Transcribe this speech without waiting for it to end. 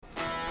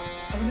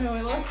Oh no,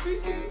 I lost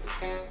Riku.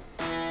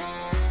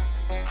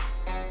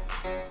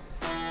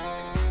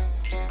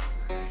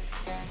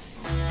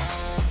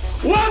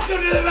 Welcome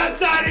to the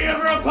best idea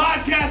for a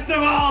podcast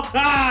of all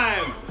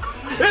time!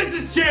 This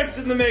is Champs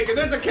in the Making.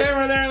 There's a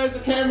camera there, there's a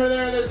camera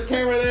there, there's a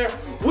camera there.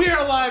 We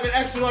are live at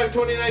Extra Life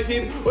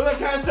 2019 with a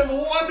cast of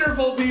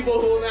wonderful people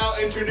who will now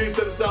introduce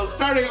themselves,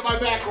 starting at my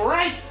back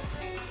right.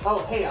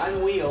 Oh, hey,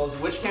 I'm Wheels.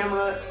 Which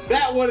camera?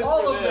 That one is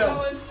All for of them. them.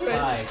 Oh, it's Twitch.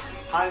 Hi,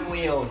 I'm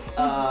Wheels.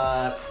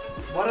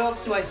 What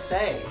else do I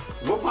say?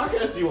 What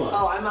podcast do you want?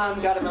 Oh, I'm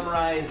on Got It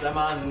Memorized.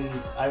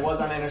 I was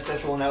on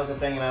Interstitial, and that was a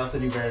thing, and I also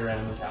do very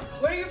random encounters.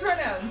 What are your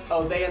pronouns?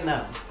 Oh, they and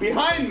them.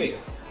 Behind me,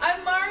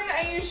 I'm Marn.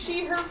 I use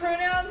she, her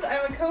pronouns.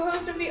 I'm a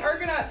co-host of the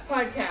Argonauts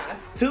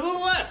podcast. to the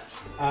left.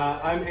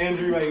 I'm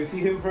Andrew. I use he,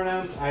 him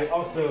pronouns. I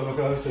also am a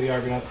co-host of the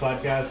Argonauts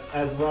podcast,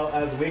 as well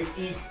as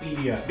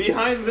Wikipedia.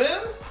 Behind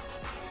them,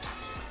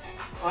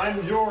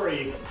 I'm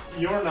Jory.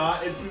 You're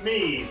not. It's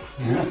me.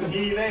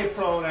 He, they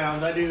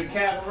pronouns. I do the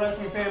Cat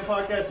Wrestling Fan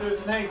Podcast.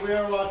 Citizen Hank. We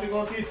are watching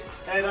One Piece,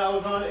 and I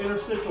was on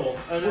Interstitial,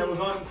 and I was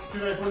on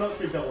 294 Note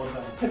Street that one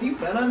time. Have you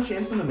been on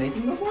Champs in the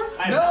Making before?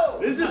 No!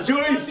 this is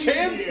Jory's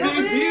Champs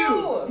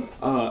debut.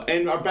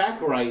 And our back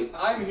right,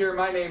 I'm here.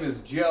 My name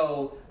is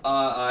Joe.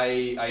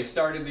 I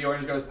started the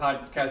Orange Ghost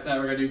Podcast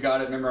Network. I do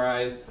Got It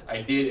Memorized.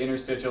 I did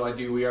Interstitial. I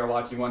do We Are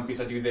Watching One Piece.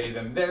 I do They,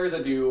 Them, Theirs.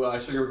 I do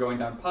Sugar Going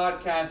Down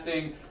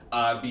Podcasting.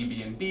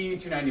 BB&B,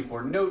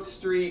 294 Note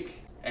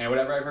Streak, and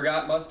whatever I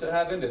forgot must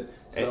have ended.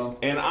 So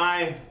and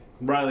I,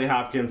 Riley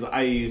Hopkins,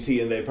 I use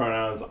he and they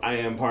pronouns. I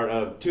am part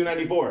of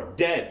 294,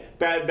 Dead,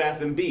 Bad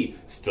Bath & B,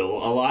 still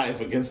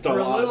alive against all for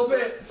a odds. little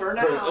bit. For For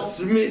now. a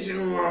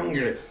smidgen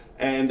longer.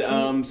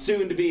 And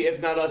soon to be,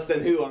 if not us, then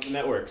who on the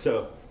network.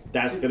 So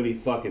that's going to be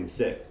fucking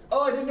sick.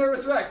 Oh, I did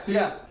Nervous Rex.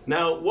 Yeah.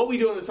 Now, what we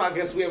do on this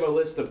podcast, we have a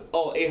list of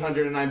all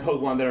 809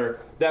 Pokemon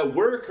that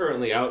were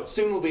currently out.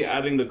 Soon we'll be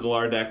adding the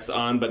Galardex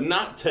on, but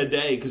not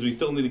today, because we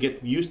still need to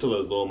get used to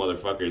those little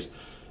motherfuckers.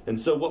 And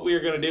so what we are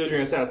going to do is we're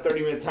going to set a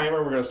 30-minute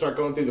timer. We're going to start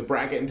going through the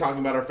bracket and talking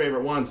about our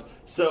favorite ones.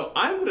 So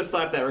I'm going to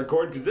slap that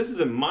record, because this is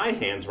in my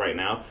hands right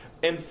now.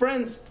 And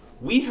friends,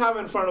 we have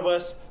in front of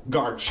us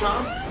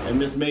Garchomp and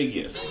Miss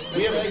Magius.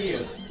 We have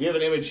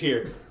an image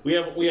here. We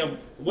have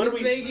what are Miss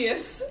we?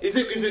 Vegas. Is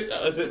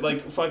it like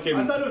fucking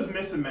I thought it was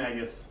Miss and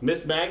Magus.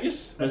 Miss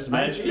Magus? Miss I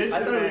Magius?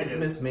 thought it Magus. was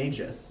Miss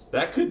Magus.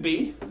 That could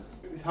be.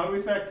 How do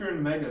we factor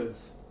in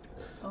megas?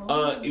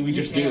 We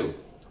just do.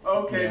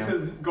 Okay, Yeah.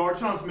 because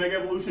Garchomp's Mega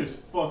Evolution is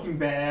fucking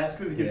badass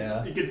because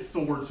it gets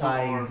swords for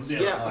Scythes. arms.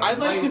 Yeah, I'd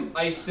like to.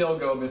 I still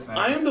go Miss Max.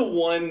 I am the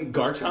one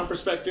Garchomp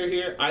respecter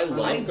here. I love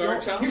I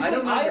don't- Garchomp. Here's I the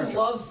don't thing, know I Garchomp.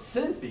 love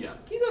Cynthia.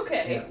 He's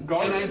okay. Yeah.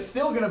 And I'm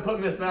still gonna put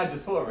Miss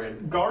Magus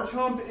forward.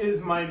 Garchomp is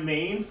my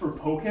main for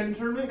Pokken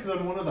Tournament because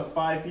I'm one of the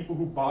 5 people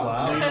who bought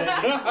Wow.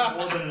 it for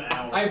more than an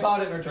hour. I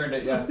bought it and returned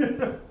it.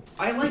 Yeah.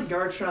 I like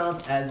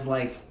Garchomp as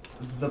like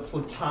the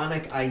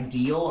platonic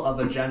ideal of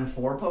a Gen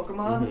 4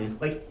 Pokemon.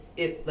 Mhm.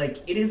 It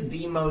is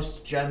the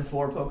most Gen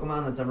 4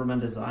 Pokemon that's ever been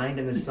designed,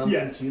 and there's something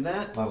Yes. to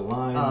that. A lot of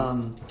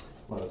lines,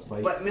 a lot of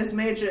spikes. But Miss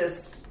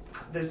Magus,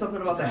 there's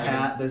something about the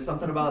hat. There's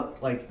something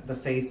about like the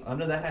face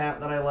under the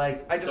hat that I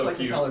like. I just So like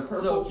cute. the color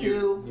purple So cute.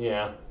 too.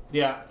 Yeah.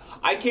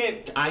 I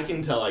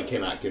can tell I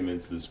cannot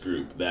convince this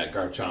group that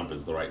Garchomp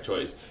is the right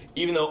choice.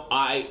 Even though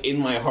I, in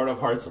my heart of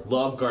hearts,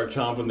 love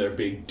Garchomp and their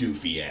big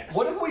doofy ass.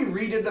 What if we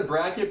redid the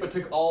bracket but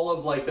took all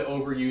of like the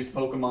overused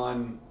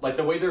Pokemon, like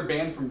the way they're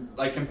banned from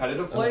like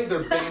competitive play,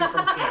 they're banned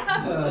from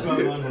kicks.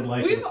 Someone would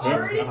like We've this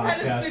already for a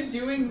kind of podcast. been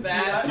doing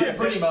that. Yeah,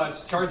 pretty much.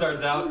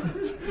 Charizard's out.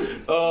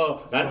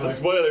 Oh, that's a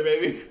spoiler,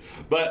 baby.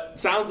 But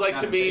sounds like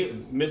to me,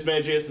 Patrons. Miss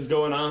Magius is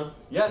going on.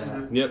 Yes.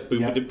 Yep,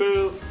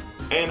 boop-a-de-boo.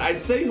 And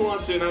I'd say who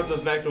wants to announce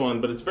this next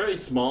one, but it's very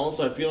small,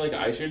 so I feel like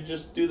I should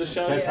just do the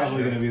shout. That's Yeah.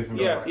 probably going to be the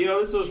Yeah, you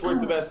know, this will work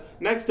the best.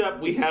 Next up,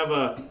 we have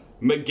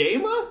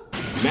Magema?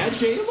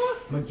 Magema?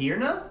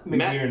 Magirna?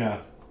 Magirna.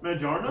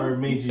 Majarna? Or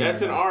Meiji.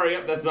 That's an R,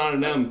 yep, that's not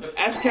an M.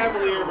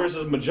 Escavalier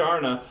versus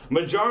Majarna.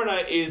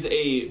 Majarna is a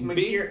It's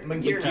Magirna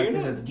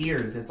because it's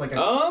gears. It's like a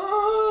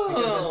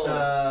because it's Oh!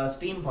 a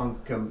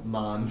steampunk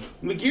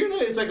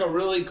Magirna is like a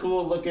really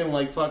cool looking,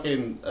 like,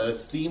 fucking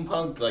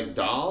steampunk, like,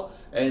 doll.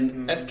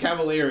 And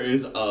Escavalier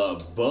is a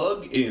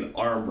bug in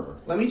armor.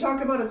 Let me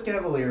talk about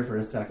Escavalier for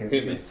a second.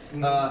 Hit me.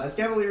 Because,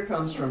 Escavalier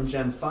comes from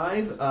Gen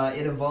 5.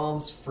 It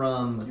evolves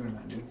from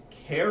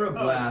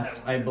Carablast,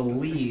 I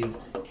believe.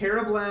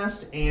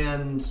 Carablast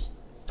and...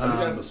 I think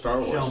that's a Star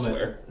Wars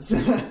Shelmet.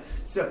 swear.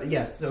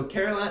 So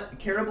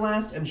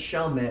Carablast and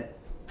Shelmet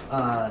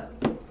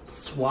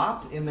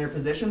swap in their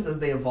positions as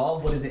they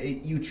evolve. What is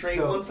it? You trade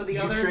So one for the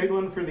other? You trade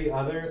one for the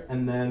other,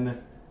 and then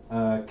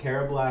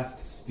Carablast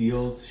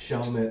steals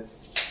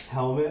Shelmet's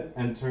helmet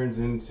and turns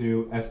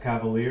into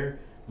Escavalier,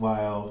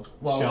 while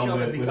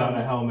Shelmet without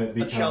a helmet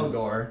becomes... a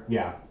Sheldor.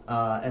 Yeah.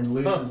 And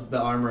loses the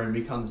armor and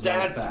becomes very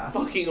That's fast.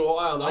 fucking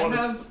wild.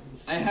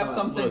 I have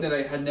something that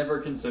I had never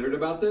considered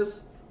about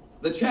this.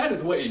 The chat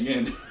is weighing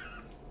in.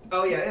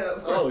 Oh yeah,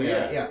 of course. Oh,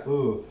 yeah. yeah.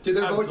 Ooh. Do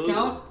their Absolutely. votes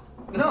count?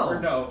 No. Or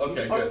no?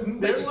 Okay,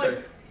 good. They're Making like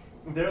sure.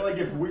 they're like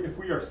if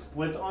we are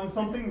split on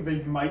something,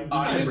 they might be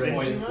Audience convincing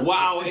points. us.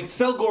 Wow,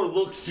 Excelgor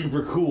looks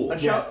super cool.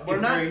 We're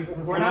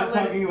not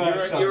talking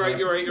about You're right.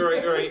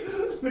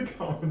 The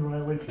Colin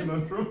Riley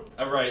conundrum.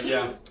 Right,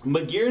 yeah.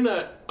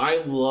 Magearna, I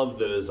love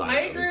the design. I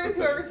of agree this with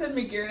thing. whoever said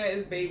Magearna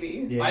is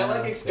baby. Yeah. I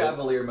like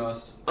Excavalier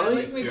most. I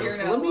like These two.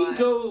 Magearna. Let me lot.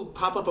 go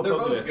pop up a They're Pokedex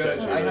both good.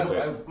 section. I real have.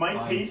 quick. My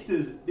fine. taste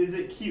is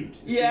it cute?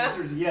 If Yeah. the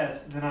answer is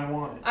yes, then I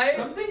want it.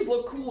 Some things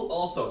look cool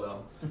also,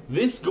 though.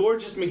 This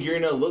gorgeous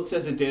Magearna looks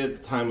as it did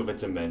at the time of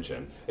its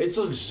invention. Its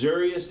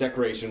luxurious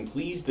decoration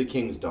pleased the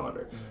king's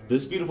daughter.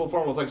 This beautiful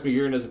form reflects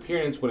Magearna's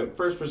appearance when it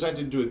first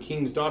presented to a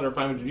king's daughter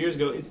 500 years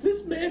ago. Is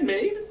this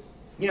man-made?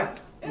 Yeah.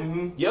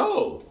 Mm-hmm.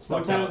 Yo!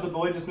 Sometimes a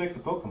boy just makes a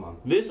Pokemon.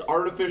 This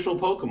artificial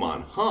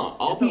Pokemon, huh?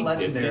 I'll It's a be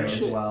legendary dipping as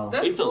shit. well.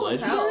 That's It's a cool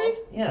as legendary? hell.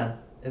 Yeah.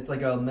 It's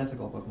like a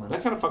mythical Pokemon.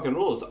 That kind of fucking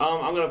rules.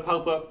 I'm gonna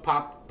pop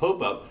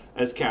up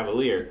as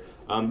Cavalier.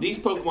 These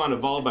Pokemon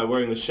evolved by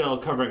wearing the shell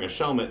covering a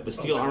Shelmet. The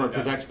steel armor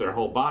protects their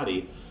whole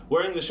body.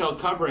 Wearing the shell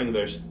covering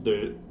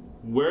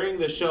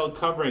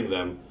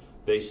them,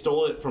 they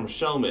stole it from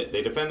Shelmet.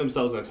 They defend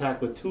themselves and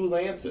attack with 2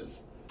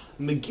 lances.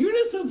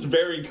 Magearna sounds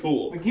very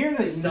cool.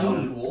 Magearna's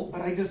sound neat, cool.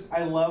 but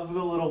I love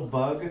the little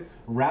bug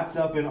wrapped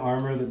up in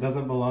armor that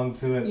doesn't belong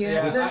to it.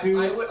 Yeah, with that's-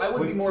 two, I would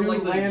with be more two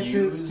likely to lances,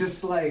 use-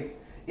 just like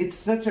it's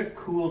such a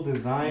cool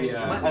design.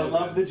 Yeah, I so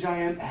love good. the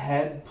giant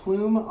head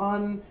plume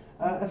on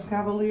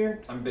Escavalier.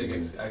 I'm big.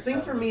 The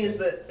thing for me is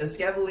that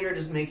Escavalier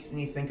just makes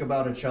me think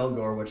about a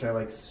Chelgor, which I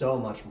like so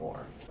much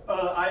more.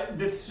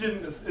 This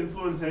shouldn't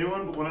influence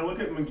anyone, but when I look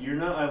at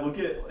Magearna, I look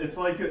at it's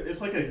like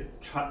a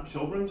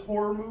children's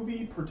horror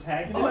movie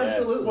protagonist. Oh,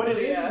 absolutely. What it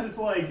is Yeah. it's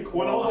like Cool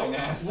when all line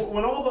ass.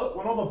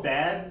 the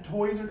bad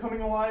toys are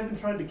coming alive and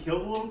trying to kill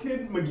the little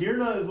kid,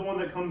 Magearna is the one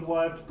that comes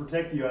alive to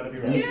protect you out of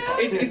your own. Yeah.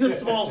 It's a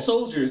small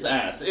soldier's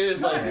ass. It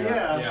is like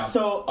Yeah.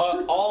 So,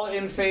 all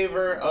in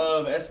favor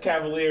of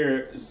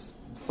Escavalier,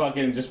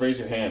 fucking just raise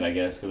your hand, I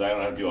guess, because I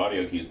don't have to do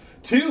audio cues.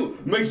 2,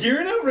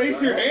 Magearna,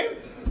 raise your hand.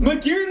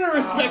 Magearna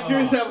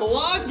respecters have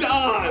logged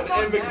on,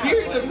 and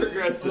Magearna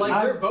progressive.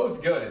 Like they're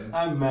both good.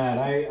 I'm mad.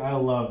 I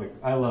love it.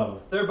 I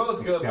love. They're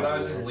both good, but I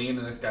was Excavalier. just leaning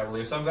in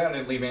Excavalier, so I'm glad I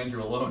didn't leave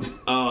Andrew alone.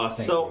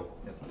 So,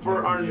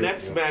 for our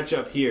next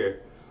matchup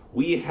here,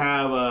 we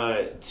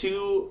have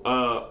 2,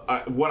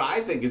 what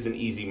I think is an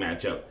easy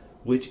matchup,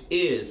 which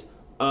is,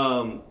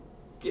 someone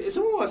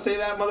want to say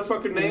that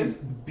motherfucker It name? is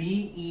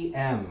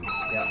BEM.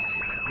 Yeah.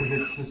 Because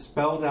it's the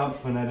spelled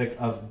out phonetic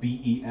of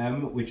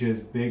BEM, which is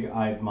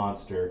big-eyed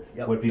monster,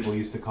 Yep. what people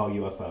used to call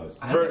UFOs.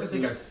 I don't even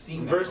think I've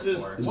seen that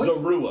Versus before.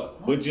 Zorua,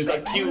 which is a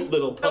cute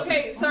little puppy.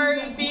 Okay, sorry,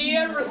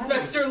 BM,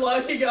 respect your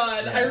lucky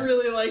god. I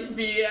really like I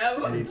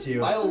BM. do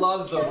too. I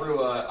love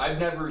Zorua. I've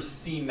never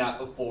seen that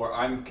before.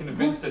 I'm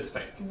convinced it's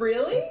fake.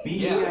 Really?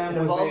 BEM It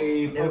was evolves-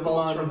 a it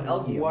evolves from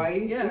Pokemon Elgium.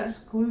 White Yeah.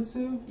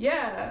 exclusive?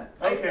 Yeah.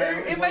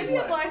 Okay, It might be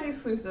a black. black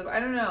exclusive. I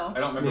don't know. I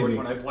don't remember Maybe. which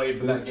one I played,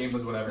 but that game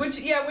was whatever.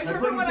 Whichever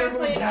played one I whichever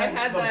played, I black-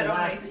 had the that on my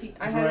black team.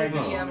 I had a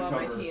dragon BM on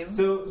my cover. team.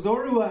 So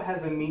Zorua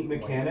has a neat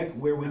mechanic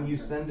where when you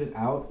send it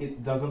out,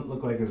 it doesn't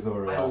look like a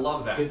Zorua. I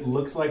love that. It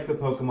looks like the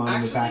Pokemon in the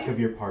Actually, back of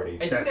your party. I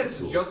think That's that's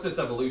cool. just its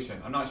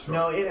evolution. I'm not sure.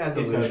 No, it has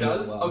It illusion It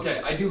does? as well.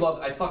 Okay,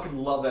 I fucking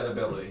love that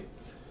ability.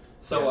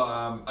 So,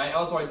 I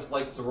just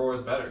like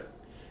Zorora's better.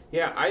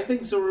 Yeah, I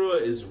think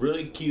Zorua is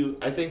really cute.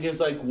 I think it's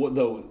like what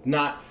though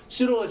not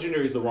pseudo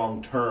legendary is the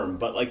wrong term,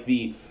 but like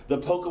the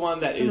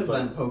Pokemon that It's an is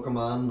like event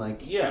Pokemon,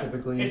 like Yeah.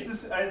 typically.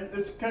 It's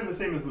kind of the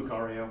same as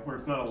Lucario, where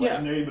it's not a Yeah.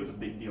 legendary, but it's a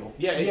big deal.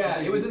 yeah, it's Yeah,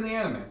 it was in the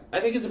anime. I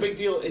think it's a big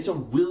deal. It's a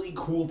really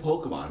cool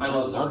Pokemon. I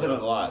love it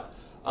Zorua. a lot.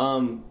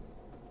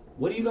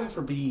 What do you got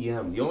for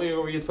BEM? You only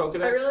ever use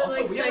Pokedex? I really Also,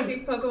 like we haven't-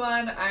 psychic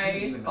Pokemon. didn't I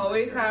even know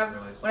always that, I have,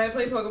 realized. when I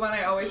play Pokemon,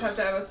 I always have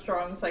to have a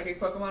strong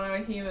psychic Pokemon on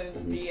my team, and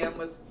BM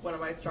was one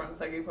of my strong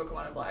psychic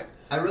Pokemon in black.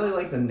 I really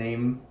like the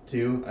name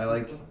too. I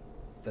like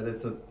that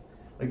it's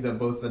that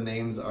both the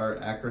names are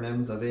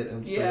acronyms of it and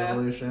its Yeah.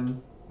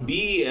 evolution.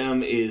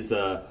 BEM is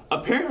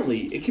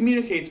apparently it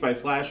communicates by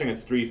flashing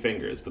its 3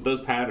 fingers, but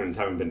those patterns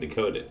haven't been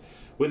decoded.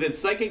 With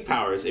its psychic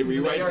powers, it It's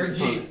an rewrites its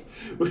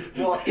ARG.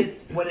 Well,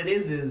 it's what it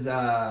is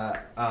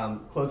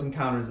Close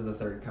Encounters of the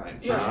Third Kind.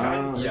 Yeah. First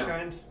kind, third Yeah.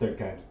 kind. Third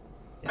kind.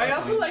 Yeah. I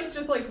also like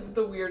just like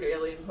the weird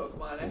alien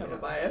Pokemon. I have a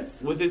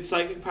bias. With its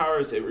psychic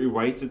powers, it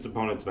rewrites its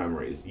opponent's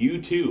memories.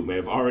 You too may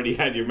have already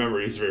had your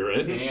memories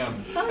rewritten.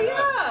 Damn. Oh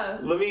yeah.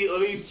 Let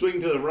me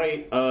swing to the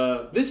right.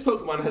 This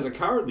Pokemon has a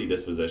cowardly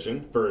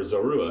disposition for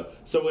Zorua,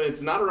 so when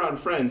it's not around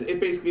friends, it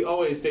basically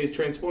always stays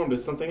transformed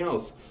as something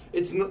else.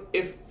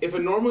 If a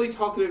normally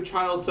talkative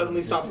child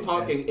suddenly stops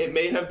talking, it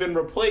may have been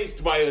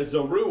replaced by a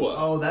Zorua.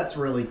 Oh, that's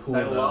really cool.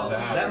 I though. love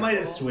that. That might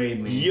have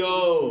swayed me.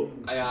 Yo,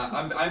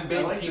 I'm big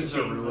I like Team the change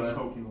in Zorua.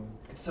 Pokemon.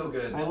 It's so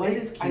good. I like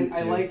is cute,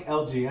 I too. like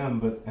LGM,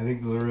 but I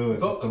think Zorua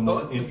is just a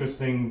more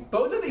interesting.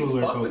 Both of these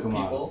cooler fuck with Pokemon.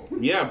 people.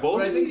 yeah, both.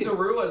 But I of think these-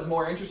 Zorua is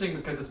more interesting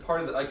because it's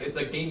part of the, it's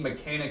a game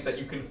mechanic that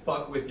you can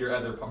fuck with your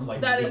other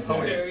like That is true.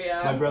 opponent.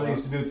 Yeah. My brother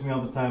used to do it to me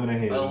all the time, and I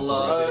hated I him.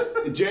 love for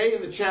it. it. Jay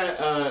in the chat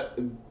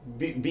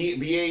BEM?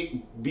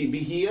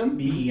 BEM.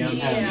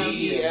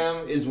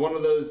 BEM is one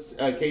of those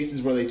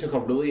cases where they took a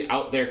really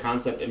out there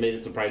concept and made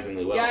it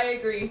surprisingly well. Yeah, I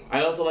agree.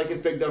 I also like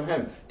its big dumb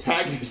head.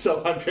 Tag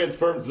yourself on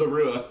Transformed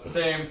Zorua.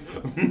 Same.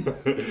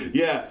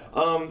 Yeah.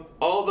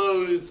 All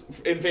those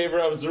in favor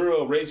of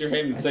Zorua, raise your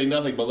hand and say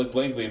nothing but look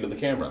blankly into the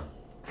camera.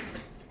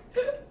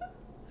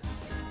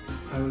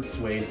 I was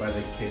swayed by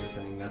the kid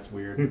thing. That's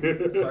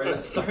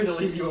weird. Sorry to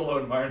leave you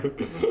alone,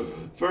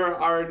 Martin. For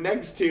our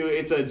next two,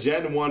 it's a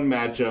Gen 1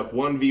 matchup,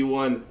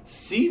 1v1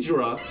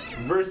 Seadra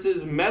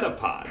versus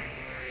Metapod.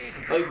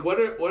 Like, what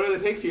are the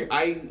takes here?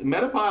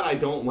 Metapod I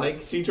don't like.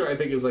 Seadra I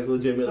think is like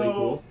legitimately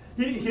cool.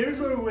 Here's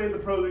where we weigh the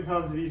pros and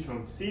cons of each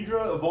one.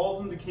 Seadra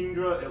evolves into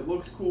Kingdra. It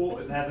looks cool.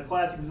 It has a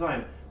classic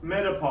design.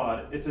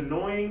 Metapod, it's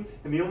annoying,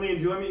 and the only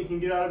enjoyment you can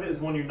get out of it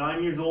is when you're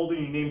 9 years old and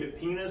you named it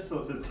Penis, so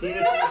it says Penis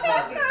in the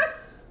card.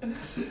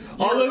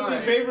 All those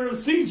in favor of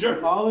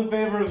Seadra. All in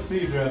favor of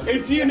Seadra.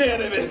 It's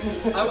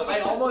unanimous. I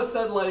almost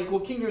said, like, well,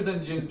 Kingdra's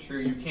and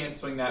Jintrue, you can't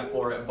swing that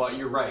for it, but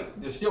you're right.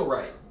 You're still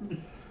right.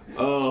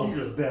 Oh.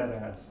 Kingdra's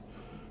badass.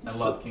 I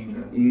love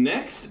Kingdra.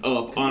 Next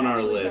up on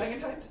our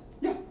list,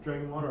 Yeah,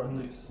 Dragon Water.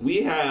 Nice.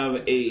 we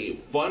have a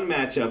fun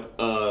matchup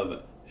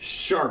of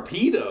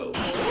Sharpedo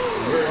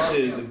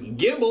versus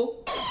Gible.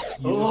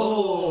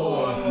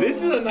 Oh.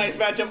 This is a nice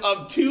matchup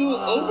of two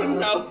open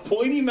mouth,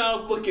 pointy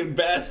mouth looking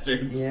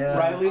bastards. Yeah.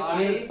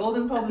 Riley,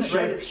 Golden Pulse is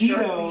right. It's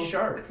Sharpedo.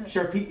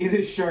 Shark. It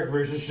is Shark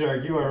versus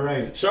Shark. You are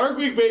right. Shark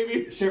Week,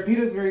 baby.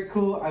 Sharpedo's very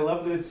cool. I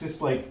love that it's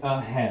just like a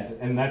head,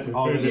 and that's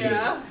all it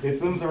Yeah. is. It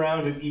swims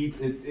around and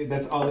eats.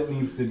 That's all it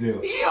needs to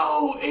do.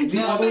 Yo, it's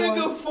The a other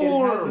mega one,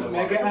 form. It has a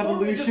mega It just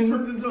evolution.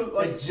 turns into,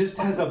 like, It just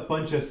has a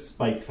bunch of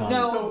spikes on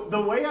Now- it. So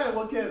the way I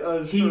look at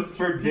Teeth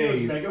for Sharpedo's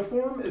days. mega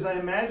form is I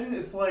imagine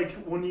it's like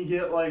when you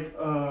get like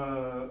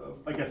a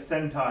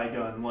Sentai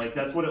gun, like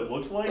that's what it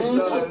looks like. It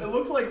does. It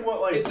looks like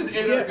what like It's an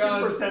inner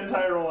gun. Super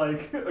Sentai or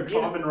like a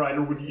Kamen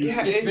Rider would use.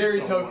 Yeah, It's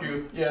very someone.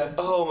 Toku. Yeah.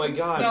 Oh my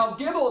god. Now,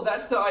 Gibble,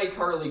 that's the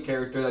iCarly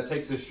character that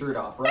takes his shirt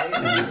off, right?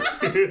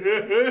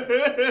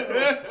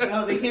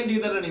 No, they can't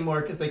do that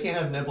anymore because they can't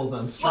have nipples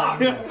on string.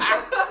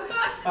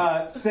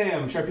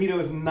 Sam, Sharpedo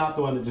is not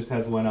the one that just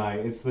has one eye.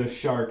 It's the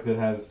shark that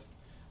has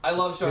I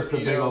love Sharpedo. just a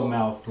big old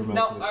mouth for most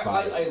Now, of its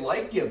body. I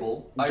like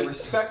Gibble. I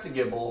respect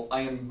Gibble.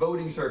 I am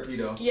voting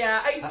Sharpedo.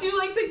 Yeah, I do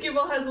like that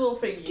Gibble has little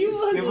fingies.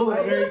 Gibble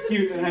is very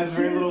cute and has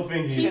very little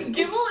fingies.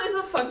 Gibble is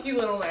a funky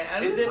little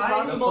man. Is it The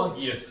possible?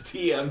 funkiest.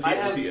 TM, I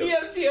have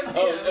TM, TM. TM.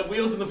 Oh,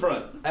 wheels in the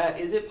front.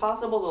 Is it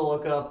possible to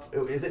look up?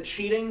 Is it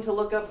cheating to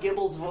look up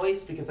Gibble's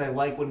voice? Because I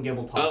like when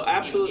Gibble talks. Oh,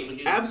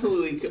 absolutely,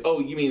 absolutely. Oh,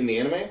 you mean in the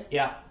anime?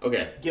 Yeah.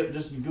 Okay.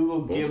 Just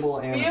Google Gibble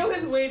and. Theo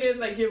has weighed in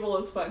that Gibble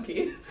is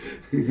funky.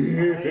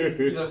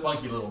 He's a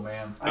funky little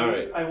man.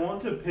 Alright. I want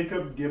to pick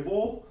up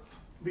Gibble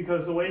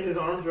because the way his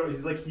arms are,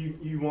 he's like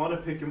you want to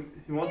pick him.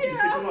 He wants you to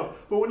pick him up,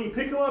 but when you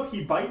pick him up,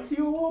 he bites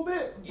you a little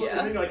bit. But, Yeah. And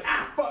then you're like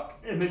fuck,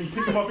 and then you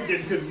pick him up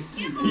again because he's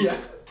cute. Yeah.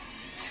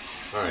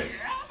 All right.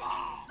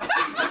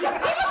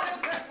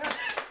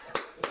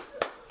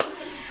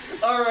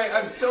 All right,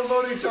 I'm still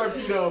voting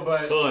Sharpedo,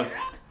 but Hold on.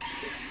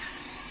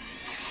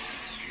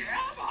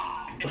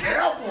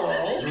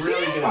 It's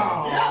really good.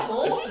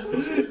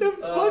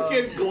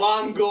 Fucking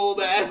Glomgold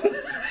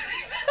ass.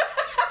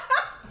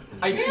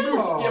 I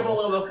smooshed Gibble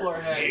on the floor.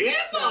 Hey,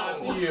 Gibble! shout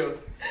out to you.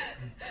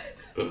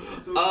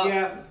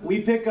 Yeah,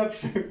 we pick up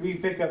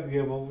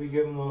Gibble. We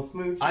give him a little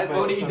smooch. I bites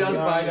When he on does the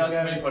arm, bite us,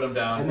 yeah. we put him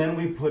down. And then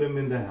we put him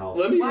into hell.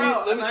 Let me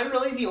Wow, read. am I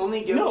really the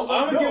only Gibble? No,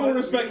 I'm No, gonna give him that's-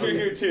 respect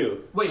here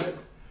too. Wait,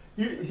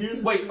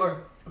 Here's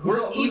or We're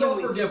who's all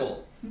evenly for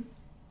Gibble?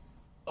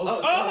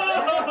 Oh,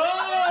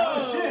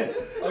 Oh, shit.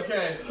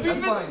 okay, We've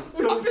that's been, fine.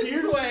 So we've been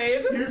here's-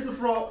 swayed.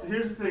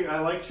 Here's the thing. I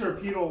like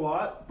Sharpedo a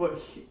lot, but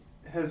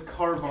has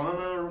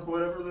Carvana or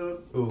whatever the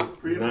Ooh.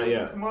 Not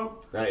yet. come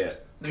up? Not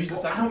yet. No, he's the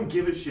Well, I second. don't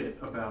give a shit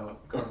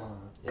about Carvana.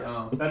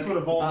 Oh. That's what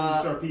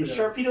evolved into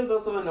Sharpedo. Sharpedo's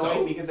also annoying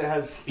So? because it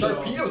has speed.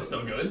 Sharpedo's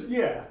still good.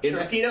 Yeah.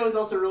 Sharpedo is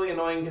also really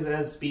annoying because it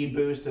has speed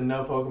boost, and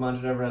no Pokemon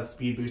should ever have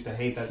speed boost. I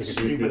hate that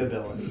stupid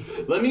ability.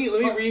 Let me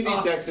read these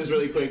Oh, texts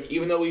really quick.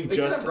 Even though They could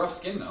have rough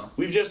skin though.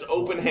 we've just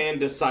open hand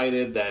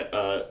decided that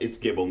it's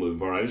Gibble moving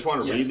forward. I just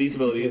want to Yes.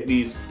 read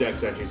these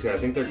dex entries here. I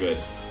think they're good.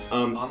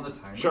 On the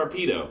timer.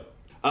 Sharpedo.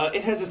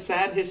 It has a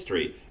sad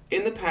history.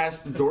 In the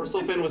past, the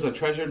dorsal fin was a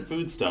treasured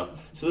foodstuff,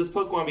 so this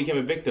Pokemon became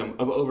a victim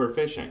of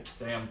overfishing.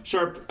 Damn.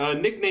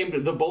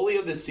 Nicknamed the Bully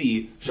of the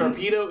Sea,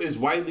 Sharpedo is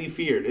widely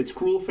feared. Its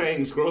cruel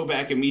fangs grow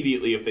back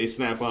immediately if they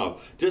snap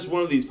off. Just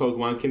one of these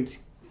Pokemon can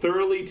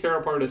thoroughly tear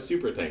apart a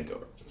super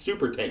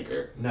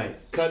tanker.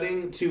 Nice.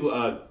 Cutting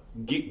to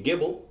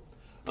Gibble.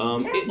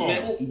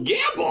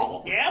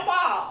 Gibble!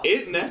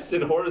 It nests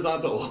in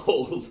horizontal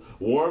holes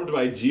warmed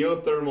by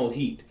geothermal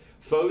heat.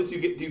 Foes who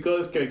get too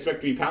close can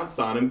expect to be pounced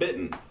on and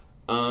bitten.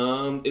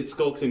 It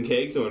skulks and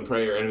kegs, so when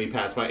prey or enemy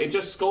pass by, it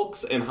just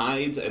skulks and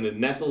hides, and it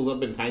nestles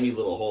up in tiny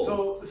little holes.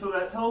 So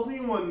that tells me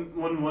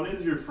when one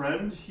is your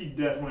friend, he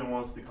definitely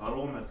wants to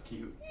cuddle, and that's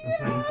cute.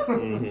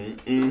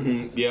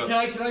 Yeah.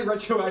 Can I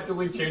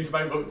retroactively change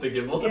my vote to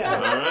Gibble? Yeah.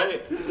 All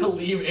right. To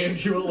leave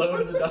Andrew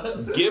alone in the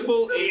dust.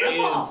 Gibble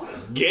is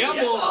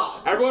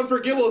Gibble. Everyone for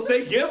Gibble,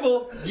 say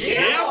Gibble.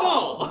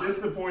 Gibble.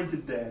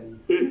 Disappointed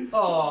daddy.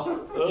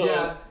 Oh,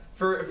 yeah.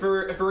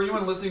 For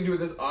anyone listening to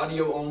this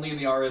audio only in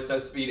the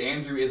RSS feed,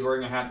 Andrew is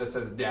wearing a hat that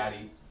says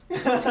Daddy.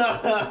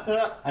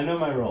 I know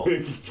my role.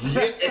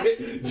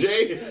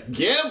 Jay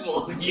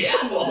Gibble.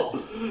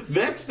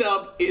 Next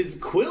up is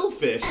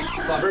Quillfish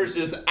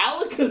versus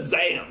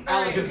Alakazam.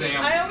 Alakazam.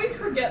 I always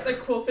forget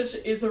that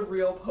Quillfish is a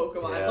real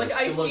Pokemon. Yeah. Like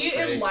I It looks see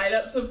it in fake.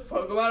 lineups of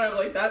Pokemon. I'm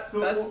like, that's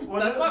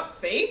not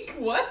fake.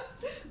 What?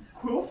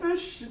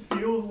 Quillfish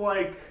feels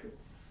like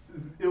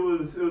it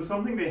was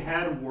something they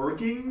had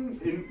working.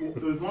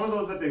 It was one of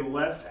those that they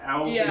left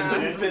out. Yeah.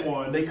 in Gen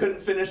 1. They couldn't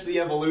finish the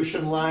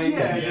evolution line.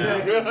 Yeah, Yeah.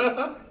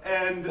 exactly.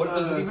 And What,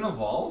 does it even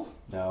evolve?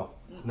 No.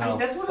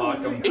 that's what I was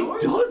Fuck 'em. thinking.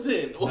 It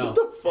doesn't. What No.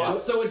 the fuck?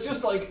 So it's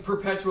just like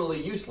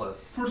perpetually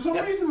useless. For some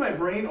Yep. reason, my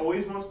brain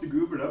always wants to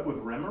group it up with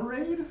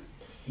Remoraid.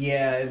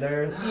 Yeah,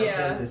 they're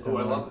Yeah. they're Oh, I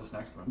similar. love this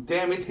next one.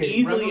 Damn, it's Okay,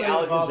 easily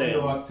Remoraid evolved into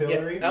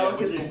Alakazam. Octillery.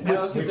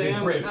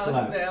 Alakazam. Great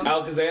slap. Alakazam.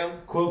 Alakazam?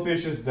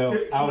 Quillfish is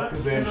dope.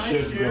 Alakazam Can I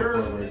should share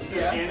go forward. an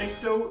Yeah.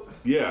 anecdote?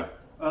 Yeah.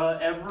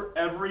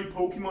 Every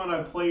Pokemon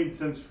I've played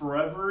since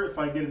forever, if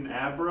I get an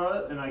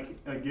Abra and I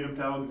get him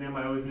to Alakazam,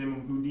 I always name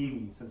him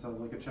Houdini since I was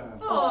like a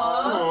child.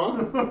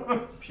 Aww.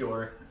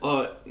 Pure.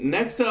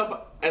 Next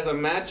up, as a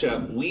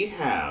matchup, we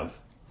have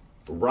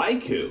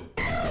Raikou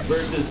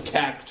versus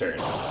Cacturn.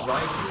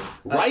 Raikou.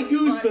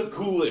 Raikou's the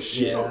coolest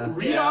shit. Yeah.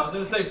 Read Yeah, I was off,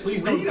 gonna say,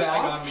 please don't read zag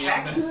off on me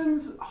on this.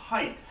 Cacturn's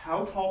height.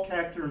 How tall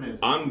Cacturn is.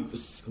 I'm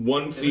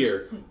one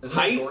fear. Is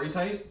Height that Dory's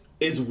height?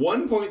 is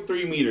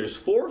 1.3 meters,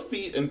 4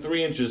 feet and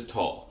 3 inches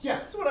tall. Yeah.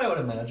 That's what I would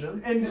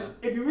imagine. And Yeah.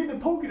 if you read the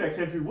Pokedex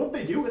entry, what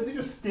they do is they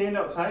just stand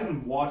outside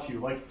and watch you.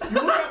 Like,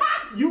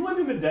 you live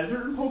in the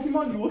desert in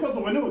Pokemon, you look out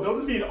the window, there'll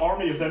just be an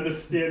army of them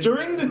just standing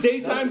During the there.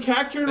 daytime,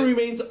 Cacturn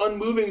remains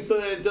unmoving so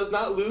that it does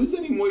not lose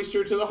any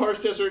moisture to the harsh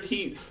desert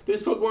heat.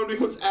 This Pokemon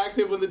becomes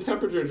active when the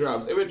temperature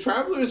drops. If a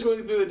traveler is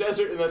going through the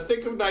desert in the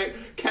thick of night,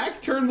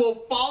 Cacturn will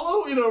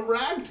follow in a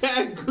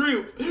ragtag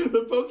group.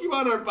 The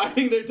Pokemon are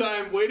biding their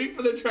time, waiting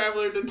for the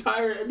traveler to tire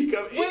and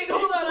become Wait,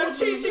 hold on. I'm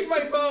changing my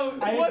vote.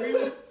 I What agree the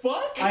with-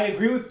 fuck? I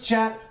agree with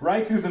chat.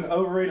 Raikou's an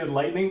overrated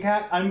lightning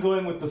cat. I'm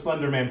going with the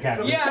Slenderman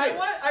cat. Yeah,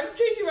 I'm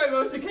changing my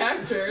vote to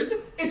Cacturn.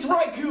 It's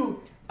Raikou!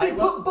 I They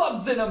love- put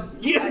bugs in them!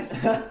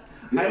 Yes! I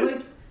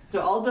like.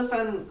 So I'll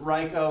defend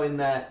Raikou in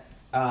that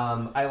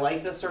I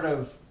like the sort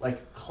of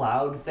like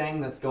cloud thing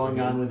that's going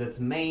on with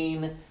its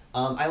mane.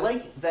 I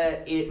like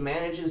that it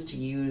manages to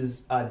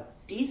use a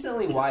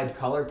decently wide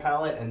color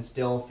palette and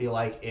still feel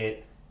like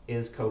it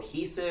is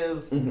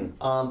cohesive.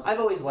 I've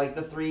always liked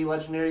the 3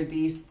 legendary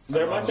beasts.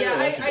 They're my favorite.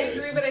 Yeah, I legendaries.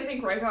 agree, but I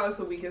think Raikou is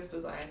the weakest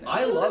design.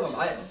 I love him.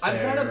 I'm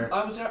kind Fair. of.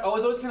 I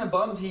was always kind of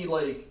bummed he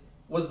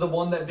was the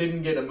one that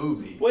didn't get a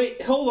movie.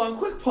 Wait, hold on,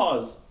 quick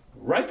pause.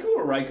 Raikou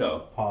or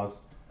Raiko?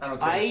 Pause. I don't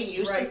care. I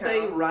used to say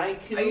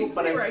Raikou, I used to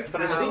but say I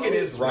Raikou. think it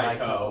is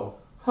Raikou.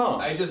 Huh.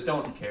 I just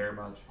don't care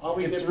much.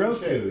 It's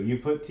Roku. You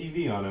put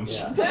TV on him.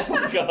 Yeah.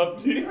 Fuck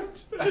up, dude.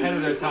 Ahead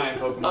of their time,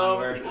 Pokemon.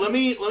 where Let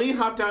me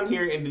hop down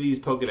here into these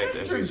Pokedex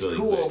entries Cacturn's really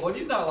cool, quick. but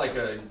he's not like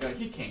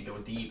he can't go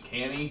deep,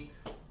 can he?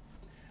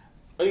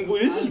 I mean,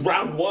 well, this is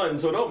round 1,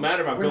 so it don't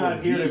matter about We're going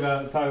not here deep.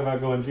 to talk about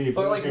going deep.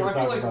 But We're like, just here I to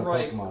feel talk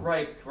like about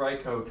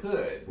Pokemon. Raikou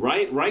could.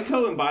 Right,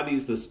 Raikou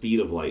embodies the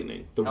speed of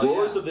lightning. The Oh,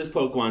 roars yeah. of this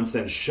Pokemon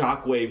send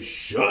shockwaves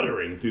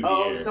shuddering through the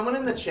Oh, air. someone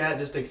in the chat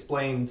just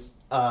explained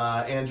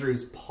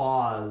Andrew's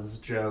pause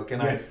joke,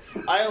 and I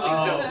only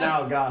Oh. just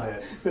now got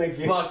it. Thank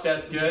you. Fuck,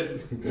 that's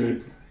good.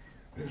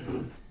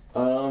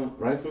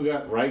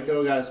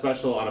 Raikou got a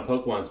special on a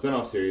Pokemon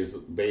spin-off series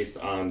based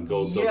on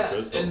Gold, Silver, Yes,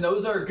 Crystal. and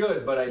those are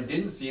good, but I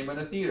didn't see him in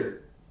a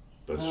theater.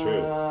 That's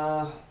true.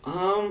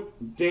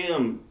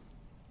 Damn.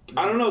 Uh,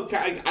 I don't know.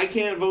 I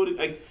can't vote.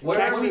 Like,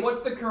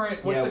 What's the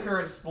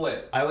current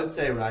split? I would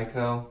say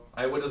Raikou.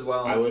 I would as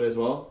well. I would as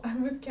well.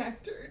 I'm with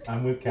Cacturn.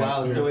 I'm with Cat.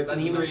 Wow, so it's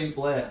That's an even 3.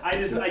 split. I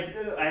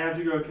have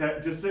to go.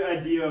 Just the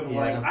idea of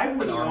like, Yeah. I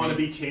wouldn't An want to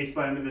army. be chased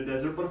by him in the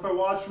desert, but if I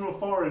watched from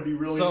afar, it'd be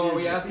really. So are easy.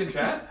 we asking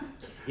chat?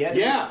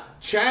 Yeah,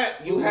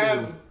 chat. You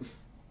have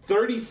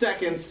 30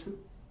 seconds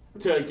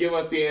to give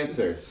us the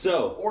answer.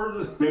 So, Or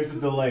just, There's a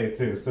delay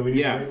too, so we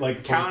need to wait like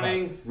 45.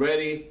 counting.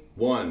 Ready.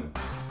 1,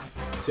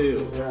 2,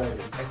 Right.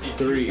 I see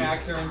 3, 2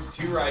 Cacturns,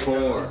 2 Raikous.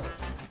 4,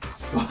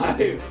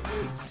 5,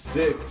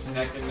 6,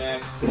 Neck and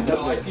neck. 7,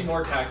 No, I see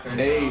more Cacturns.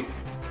 8,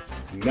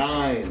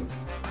 9,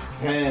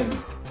 10,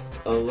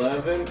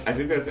 11. I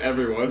think that's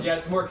everyone. Yeah,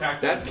 it's more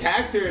Cacturns. That's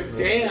Cacturn.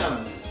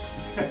 Damn.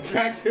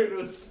 Cacturn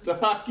was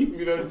stuck if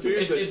you don't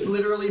choose It's it.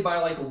 literally by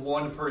like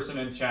one person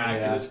in chat because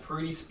Yeah. it's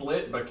pretty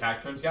split, but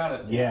Cacturn's got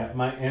it. Yeah,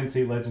 my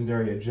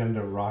anti-legendary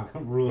agenda rules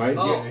Right?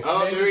 the Oh. day.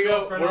 Oh, there we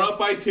go. Friend We're of- up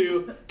by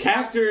 2.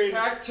 Cacturn.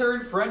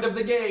 Cacturn, friend of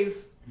the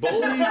gays.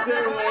 bullies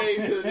their way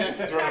to the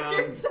next After round.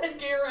 it said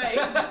gay rights.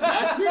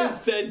 After it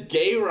said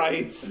gay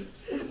rights.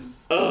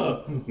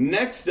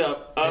 Next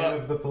up, Fan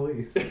of the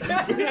police.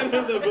 fan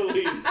of the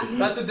police.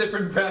 That's a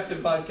different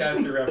bracket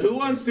podcaster reference. Who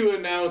wants to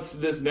announce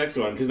this next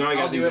one? Because now I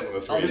got I'll these do up it. on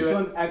the screen. I'll do This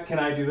it. one, can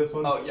I do this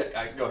one? Oh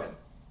yeah, go ahead.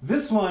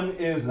 This one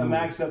is a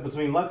max up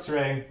between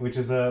Luxray, which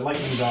is a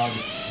lightning dog,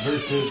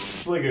 versus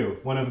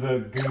Sliggoo, one of the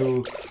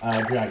goo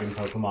dragon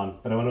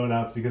Pokemon that I want to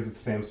announce because it's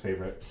Sam's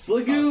favorite.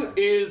 Sliggoo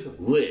is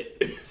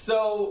lit.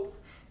 So,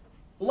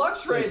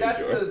 Luxray, Thank you, that's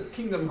Joy. the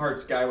Kingdom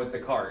Hearts guy with the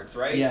cards,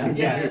 right? Yeah.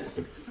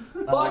 Yes.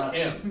 Fuck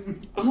him.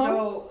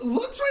 So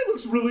Luxray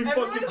looks really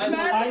Everyone's fucking.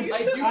 mad.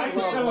 I do I'm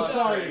love so Luxray.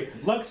 sorry.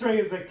 Luxray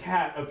is a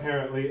cat,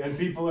 apparently, and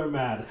people are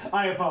mad.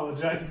 I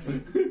apologize.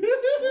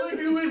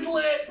 Sliggoo is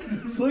lit.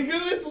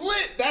 Sliggoo is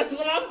lit. That's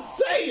what I'm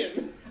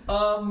saying. I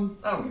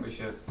don't give a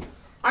shit.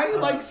 I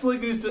like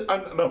Sliggoo's.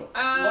 No.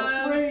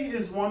 Luxray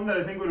is one that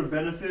I think would have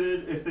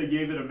benefited if they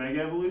gave it a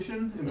Mega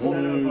Evolution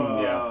instead of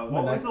yeah.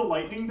 what was the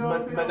Lightning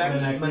Dog?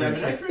 Manectric.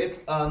 Manectric. It's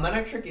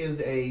Manectric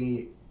is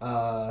a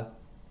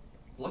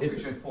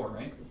Luxray's Gen 4,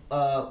 right?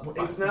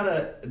 it's not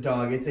a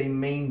dog. It's a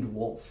maned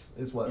wolf,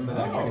 is what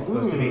Manectric is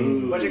supposed to be.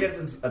 Ooh. Which I guess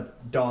is a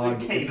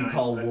dog if you Canine,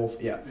 call but- wolf.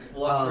 Yeah.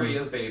 Luxray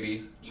is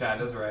baby.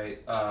 Chad is right.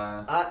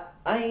 I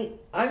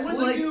would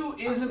like. Sliggoo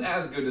isn't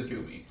as good as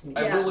Goomy.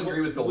 I Yeah. will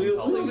agree with Golden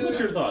Pulse. What's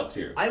your thoughts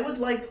here? I would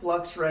like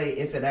Luxray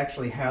if it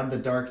actually had the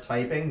dark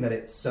typing that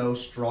it so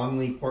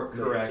strongly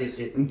Correct.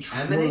 it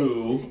True.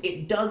 emanates.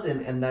 It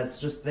doesn't, and that's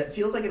just that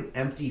feels like an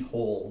empty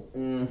hole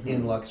in I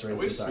Luxray's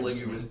wish design.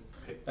 Sliggoo was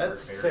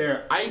That's fair.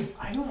 fair. I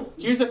don't.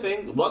 Here's the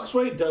thing.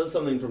 Luxray does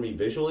something for me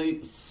visually.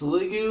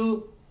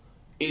 Sliggoo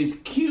is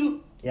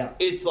cute. Yeah.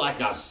 It's like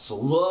a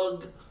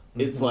slug.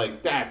 It's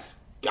like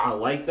I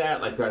like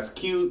that. Like that's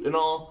cute and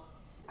all.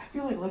 I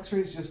feel like Luxray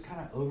is just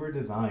kind of over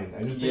designed.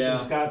 I just think Yeah.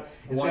 it's got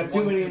One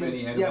too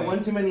many anime.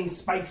 one too many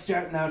spikes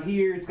jutting out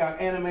here. It's got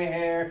anime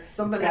hair.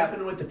 Something It's got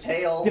happened with the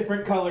tail.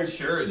 Different colored.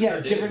 Sure, it yeah,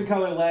 sure did. different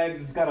color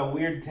legs. It's got a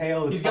weird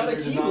tail. It's He's got a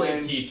under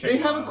Keyblade designed. keychain. They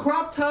have a on.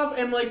 crop top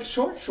and like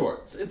short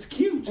shorts. It's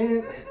cute.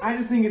 And I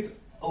just think it's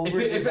over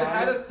If it had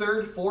designed. a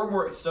third form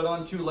where it stood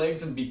on two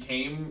legs and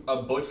became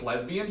a butch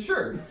lesbian,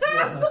 sure.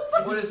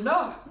 But it's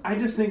not. I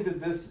just think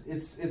that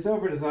it's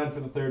over designed for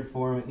the third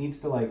form. It needs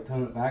to like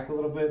tone it back a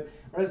little bit.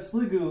 Whereas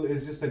Sliggoo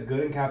is just a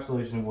good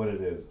encapsulation of what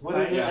it is. What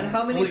is Yeah. it? And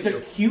how many? It's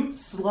a cute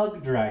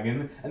slug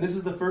dragon, and this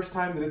is the first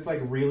time that it's like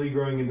really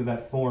growing into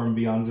that form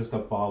beyond just a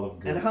ball of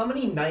goo. And how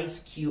many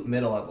nice, cute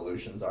middle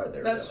evolutions are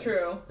there? That's really?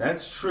 true.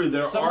 That's true.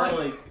 There Someone-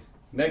 are like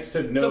next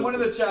to no. Someone in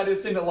the chat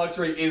is saying that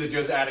Luxray is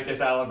just Atticus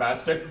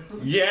Alabaster.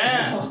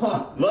 Yeah.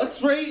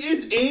 Luxray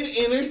is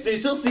in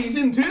Interstitial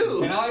Season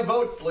 2. And I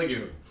vote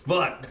Sliggoo.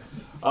 Fuck.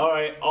 All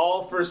right,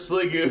 all for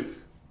Sliggoo.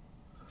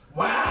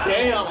 Wow.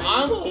 Damn,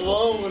 I'm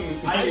alone.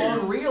 I here.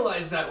 didn't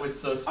realize that was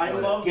so split. I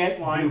love Get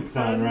slime gooped on,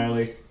 friends.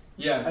 Riley.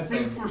 Yeah, I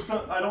think same. for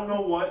some, I don't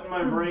know what in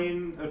my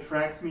brain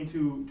attracts me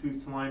to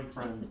slime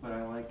friends, but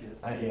I like it.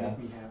 It yeah. makes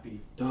me happy.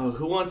 Oh,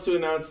 who wants to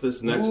announce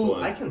this next Ooh,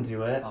 one? I can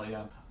do it. Hell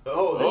yeah.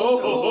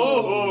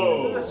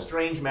 Oh, this is a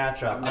strange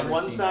matchup. I've On never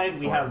one seen side, that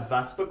we before. have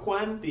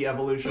Vespiquen, the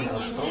evolution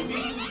of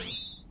Toby.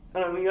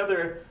 And on the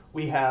other,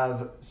 we have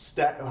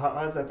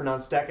how is that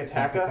pronounced?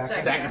 Stakataka?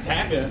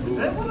 Stakataka. Is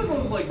that one of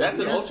those like? That's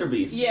an weird- Ultra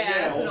Beast.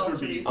 Yeah, it's an Ultra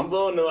Ultra Beast. Beast. I'm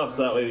blowing them up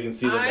so that way we can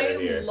see them better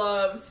I here.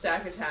 love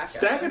Stakataka.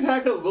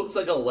 Stakataka looks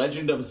like a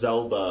Legend of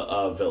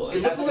Zelda villain.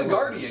 It looks like a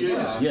guardian,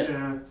 yeah.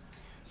 Yeah.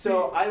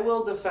 So I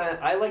will defend.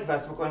 I like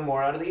Vespiquen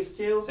more out of these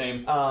two.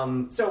 Same.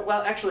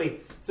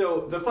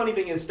 So the funny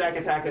thing is,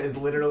 Stakataka is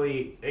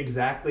literally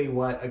exactly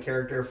what a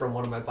character from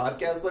one of my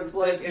podcasts looks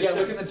like. Yeah,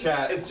 look in the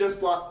chat. It's just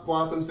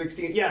Blossom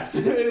 16. Yes,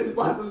 it is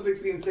Blossom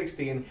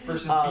 1616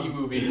 Versus Um, B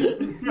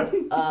movie.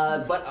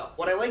 But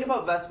what I like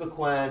about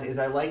Vespiquen is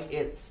I like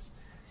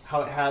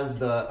how it has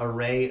the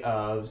array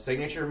of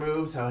signature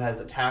moves, how it has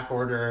attack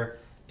order,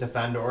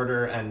 defend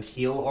order, and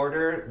heal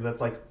order.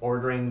 That's like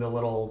ordering the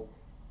little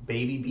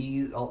baby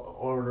bees,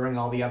 ordering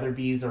all the other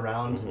bees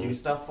around to do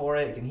stuff for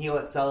it. It can heal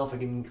itself, it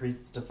can increase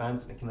its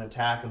defense, and it can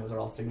attack, and those are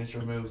all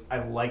signature moves. I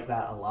like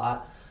that a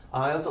lot.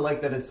 I also like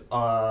that it's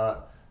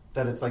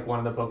like one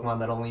of the Pokemon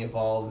that only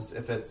evolves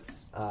if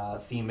it's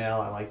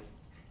female. I like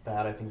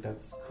that. I think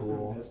that's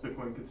cool.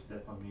 Vespiquen could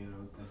step on me, I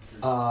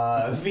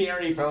don't think.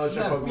 VRE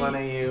Fellowship Yeah, Pokemon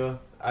AU.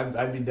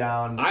 I'd be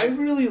down. I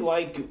really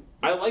like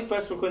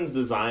Vespiquen's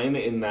design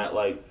in that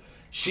like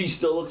she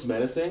still looks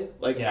menacing.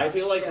 Like Yeah. I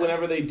feel like Yeah.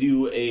 whenever they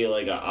do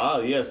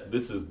yes,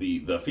 this is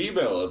the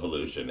female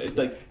evolution. It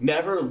like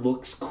never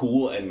looks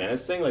cool and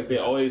menacing. Like they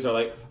always are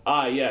like,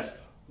 yes,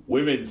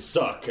 women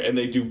suck, and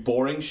they do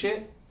boring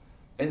shit.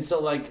 And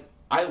so like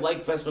I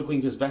like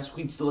Vespiquen because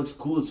Vespiquen still looks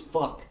cool as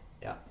fuck.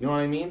 Yeah. You know what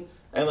I mean?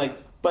 And like,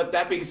 but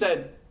that being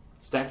said,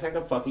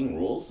 Stakataka fucking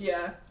rules.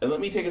 Yeah. And let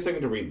me take a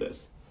second to read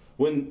this.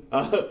 When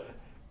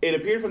it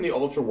appeared from the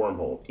Ultra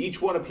Wormhole,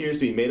 each one appears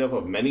to be made up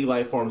of many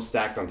life forms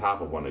stacked on top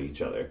of one of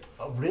each other.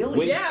 Oh, really?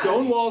 When Yeah.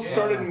 Stonewall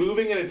started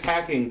moving and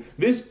attacking,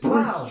 this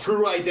brute's Wow.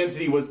 true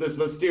identity was this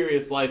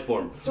mysterious life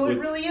form. So with- it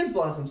really is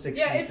Blossom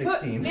Yeah, it put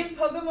 1616. in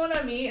Pokemon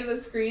on me in the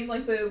screen,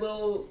 like the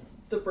little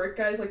the brick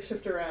guys like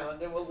shift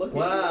around and will look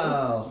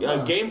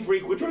Wow. Game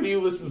Freak, which one of you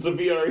listens to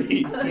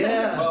VRE?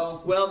 Yeah.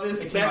 Well,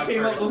 That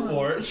came up first.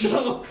 before,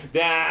 so.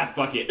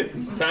 Fuck it.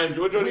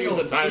 Which one of you is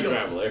a time Wheels.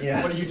 traveler?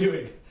 Yeah. What are you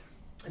doing?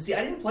 See,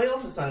 I didn't play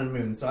Ultra Sun and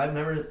Moon, so I've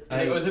never.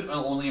 Was it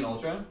only an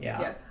Ultra?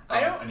 Yeah. I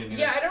I don't. didn't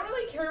either. Yeah, I don't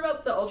really care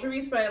about the Ultra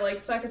Beast, but I like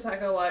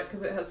Sakataka a lot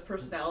because it has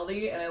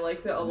personality, and I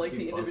like that all like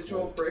the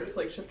individual bricks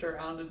like shift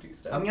around and do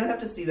stuff. I'm gonna have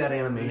to see that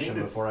animation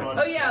before I can.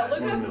 Oh yeah, look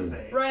More up of the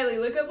same. Riley.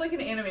 Look up like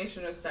an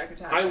animation of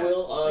Sakataka. I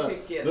will. Like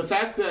a GIF. The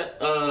fact that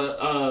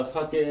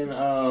fucking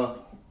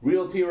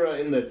Real Tira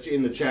in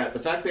the chat, the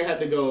fact they had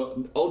to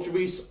go Ultra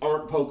Beasts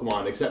aren't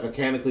Pokemon, except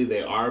mechanically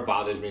they are,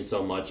 bothers me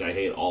so much. I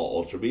hate all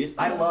Ultra Beasts.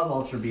 I love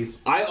Ultra Beast.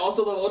 I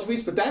also love Ultra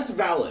Beasts, but that's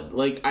valid.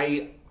 Like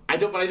I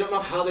don't know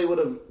how they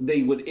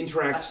would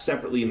interact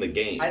separately in the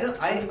game.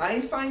 I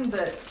find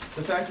that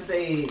the fact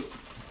that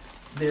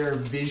they're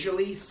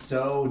visually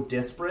so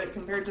disparate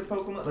compared to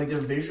Pokemon, like they're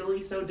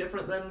visually so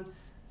different than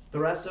the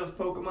rest of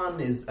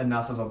Pokemon, is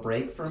enough of a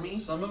break for me.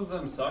 Some of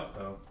them suck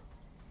though.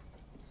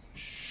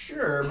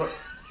 Sure, but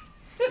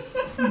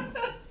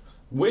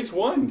Which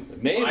one?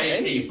 Name I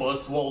any. hate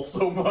Buzzwole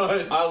so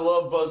much. I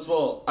love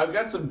Buzzwole. I've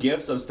got some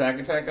gifs of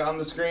Sakataka on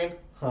the screen.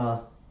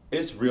 huh?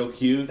 It's real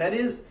cute. That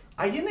is.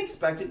 I didn't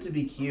expect it to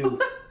be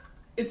cute,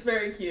 It's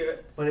very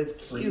cute. but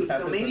it's Spring cute. So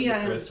Captain's maybe I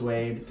am Secret.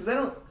 swayed because I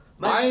don't.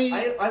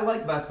 I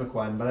like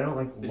Vespiquen, but I don't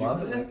like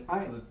love it.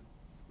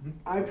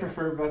 I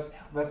prefer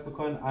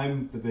Vespiquen.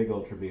 I'm the big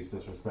Ultra Beast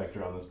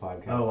disrespecter on this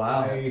podcast. Oh,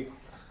 wow.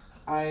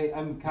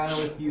 I'm kind of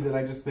with you that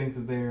I just think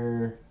that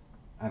they're,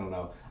 I don't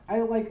know. I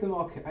like them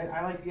all.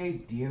 I like the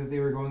idea that they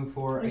were going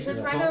for. You I should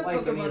just find don't out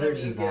like any Pokemon of their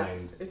Amiibo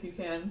designs. if you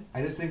can.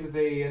 I just think that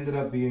they ended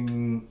up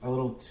being a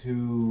little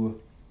too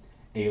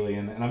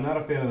alien, and I'm not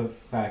a fan of the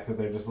fact that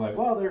they're just like,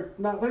 well, they're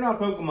not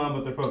Pokemon,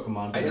 but they're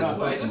Pokemon. But I they're not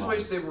just Pokemon.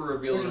 wish they were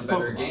revealed They're in a just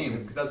better Pokemon. game,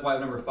 because that's why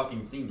I've never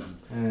fucking seen them.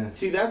 Eh.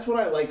 See, that's what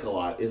I like a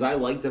lot, is I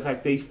like the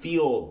fact they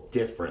feel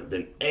different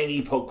than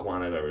any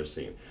Pokemon I've ever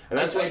seen. And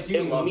that's I what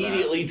do love that.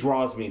 immediately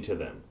draws me to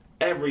them.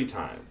 Every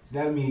time. So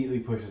that immediately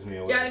pushes me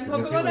away. Yeah, in 'cause I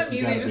feel Pokemon like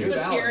you Amiibo, they gotta just be-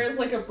 appear as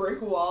like a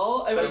brick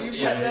wall, and when That's-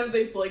 you pet yeah. them,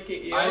 they blink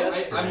at you.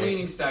 That's I'm great.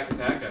 leaning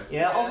Stakataka.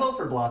 Yeah, I'll Yeah. vote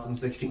for Blossom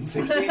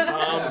 1616.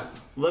 Yeah.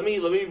 Let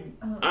me.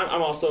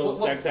 I'm also Well,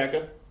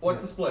 Sakataka. What's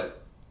the split?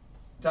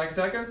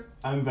 Takataka?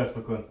 I'm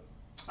Vespiquen.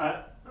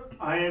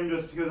 I am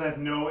just because I have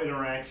no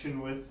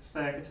interaction with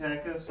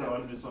Sakataka, so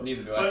I'm just like.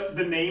 Neither do I. But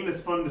the name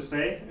is fun to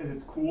say, and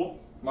it's cool.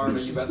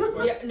 Marva, you best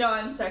one? Yeah, no,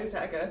 I'm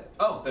Sakataka.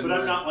 Oh, then But we're-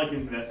 I'm not like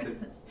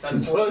invested.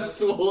 That's 4.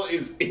 Buzzwole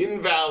is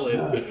invalid.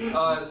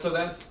 So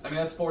that's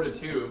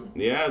 4-2.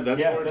 Yeah, that's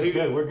Yeah, what that's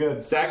good. We're good.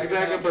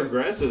 Sakataka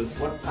progresses.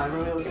 What time are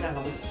we looking at?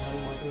 How more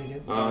can we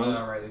do?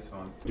 On Riley's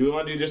phone. Do we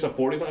want to do just a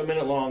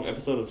 45-minute long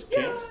episode of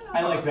Champs?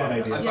 I like that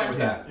idea. I'm fine with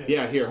that.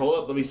 Yeah, here, hold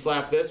up. Let me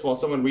slap this while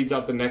someone reads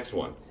out the next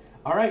one.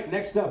 All right,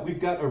 next up, we've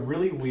got a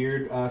really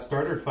weird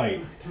starter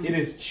fight. It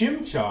is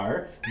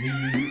Chimchar,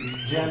 the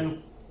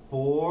Gen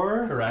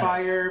 4 Correct.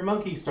 Fire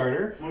Monkey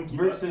starter, Monkey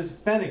versus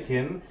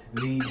Fennekin,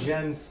 the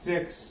Gen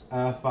 6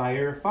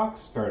 Fire Fox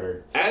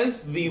starter.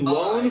 As the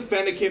lone I-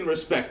 Fennekin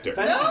respecter.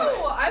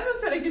 No, I'm a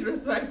Fennekin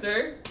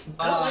respecter.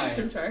 I don't like I-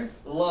 Chimchar.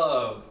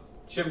 Love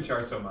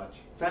Chimchar so much.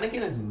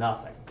 Fennekin is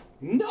nothing.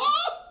 No!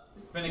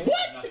 Finnegan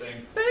What? is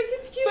nothing.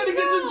 Fennekin's cute. as Fennekin's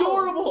hell.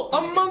 adorable. A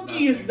Fennekin's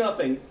monkey is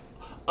nothing.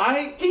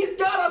 He's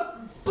got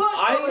a butt.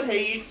 I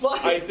hate,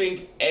 I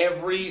think,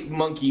 every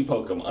monkey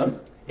Pokemon.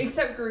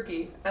 Except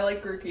Grookey. I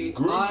like Grookey.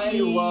 I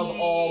love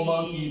all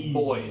monkey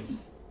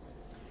boys.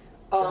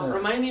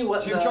 Remind me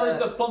what Chimchar's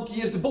the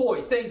funkiest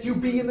boy. Thank you,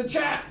 be in the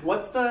chat.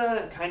 What's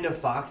the kind of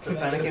fox that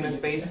Fennekin is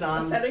based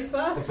on? Fennec The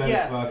Fox? Fennec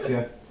Yeah. Fox,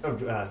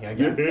 yeah. Yeah, I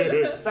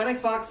guess. Fennec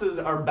foxes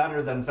are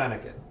better than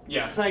Fennekin.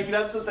 Yes. Like,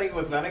 that's the thing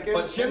with Fennekin.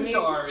 But to me.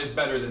 Chimchar is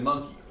better than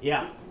Monkey.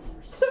 Yeah.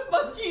 The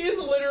monkey is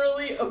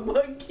literally a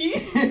monkey.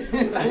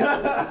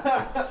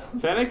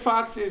 Fennec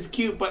Fox is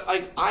cute, but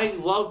like I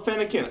love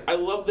Fennekin. I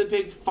love the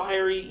big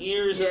fiery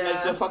ears and like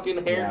Yeah. the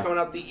fucking hair Yeah. coming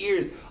out the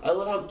ears. I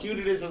love how cute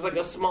it is. It's like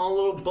a small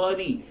little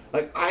buddy.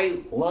 Like I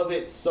love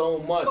it so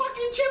much.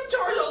 Fucking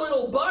Chimchar's a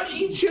little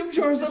buddy.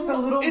 Chimchar's It's just a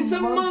little it's a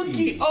monkey.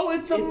 monkey. Oh,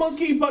 it's a It's-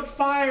 monkey but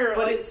fire.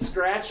 But Like, it's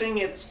scratching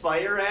its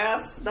fire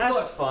ass. That's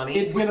Look, funny.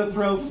 It's gonna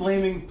throw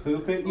flaming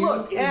poop at you.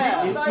 Look, Yeah.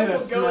 if you It's and I gonna will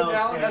go smell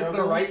down as the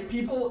terrible. right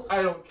people,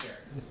 I don't care.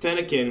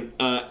 Fennekin,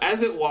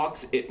 as it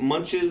walks, it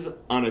munches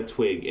on a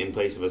twig in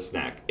place of a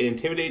snack. It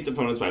intimidates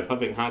opponents by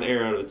puffing hot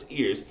air out of its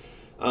ears.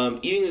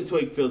 Eating the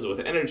twig fills it with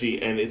energy,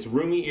 and its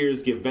roomy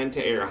ears give vent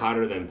to air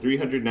hotter than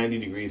 390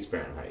 degrees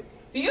Fahrenheit.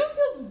 Theo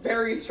feels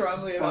very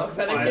strongly about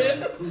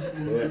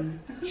Fennekin.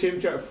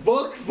 Chimchar,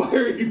 fuck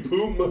fiery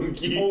poo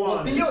monkey. Hold Well,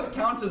 on. Theo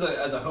counts as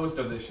a host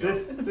of this show.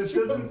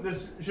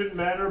 This shouldn't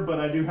matter,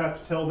 but I do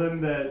have to tell them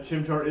that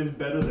Chimchar is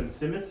better than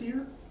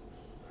Simisear.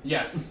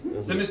 Yes.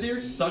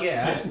 Simisear sucks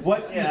Yeah. shit.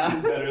 What is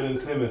Yeah. better than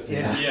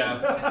Simisear? Yeah.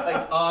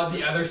 Yeah.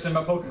 The other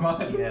Sima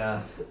Pokemon.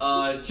 Yeah.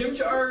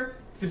 Chimchar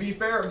To be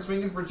fair, I'm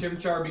swinging for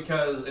Chimchar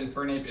because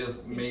Infernape is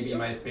maybe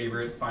my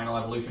favorite final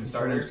evolution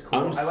starter.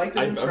 Cool. I like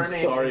the I'm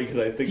Infernape. sorry because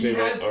I think He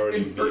they might has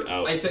already be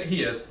out. I think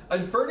he is.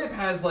 Infernape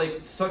has like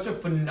such a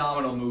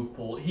phenomenal move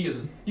pool.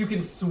 You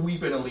can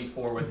sweep an Elite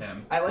Four with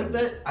him. I like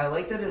that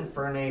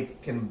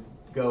Infernape can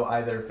go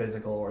either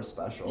physical or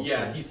special.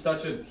 Yeah, too. he's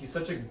such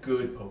a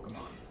good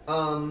Pokemon.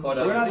 But,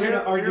 We're not here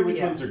to argue which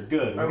at? ones are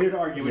good. We're Are here we- to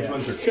argue which yeah.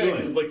 ones are I just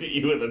good. looked at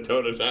you with a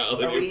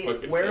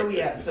Totodile. Where are we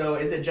at? So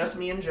is it just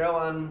me and Joe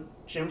on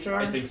Chimchar?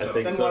 I think so. I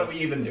think Then so. what are we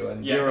even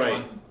doing? Yeah, You're go right.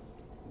 on.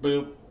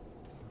 Boop.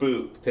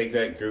 Boop. Take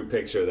that group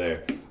picture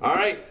there.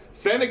 Alright,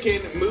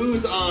 Fennekin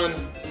moves on.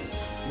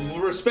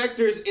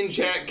 Respecters in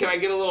chat, can I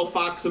get a little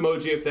fox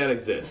emoji if that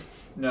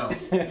exists? No.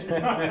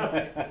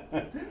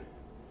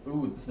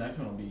 Ooh, this next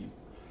one will be.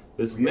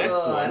 This next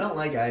Ugh, one. I don't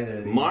like either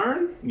of these.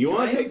 Marn, you Can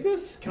want I- to take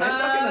this? Can I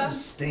fucking The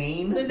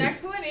abstain?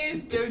 next one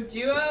is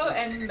Doduo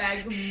and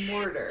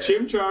Magmortar.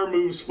 Chimchar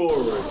moves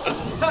forward.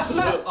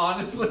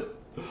 Honestly,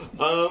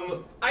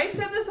 I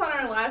said this on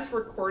our last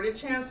recorded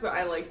chance, but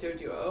I like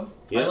Doduo.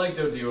 yeah. I like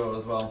Doduo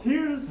as well.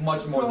 Here's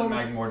Much more than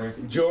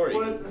Magmortar. Jory.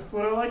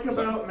 What I like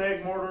about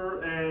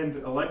Magmortar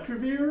and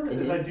Electivire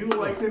is I do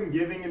like them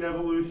giving an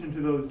evolution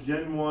to those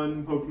Gen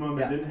 1 Pokemon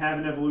that Yeah. didn't have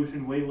an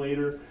evolution way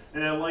later,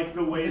 and I like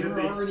the way that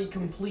They're they already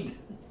complete.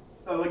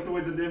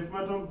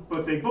 implement them,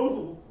 but they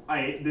both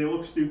they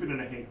look stupid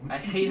and I hate them. I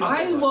hate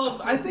how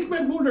I think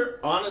Magmortar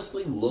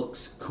honestly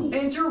looks cool.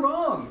 And you're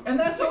wrong, and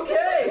that's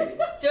okay.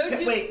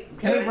 Doduo. Wait,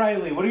 Hey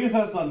Riley, what are your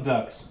thoughts on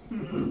ducks?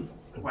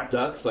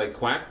 Ducks, like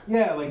quack,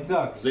 Yeah, like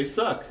ducks. they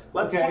suck.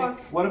 let's Okay. talk.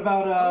 What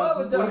about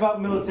love a duck. what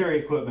about military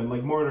equipment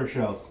like mortar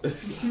shells?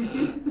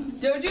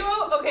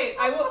 Doduo. Okay,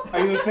 I will.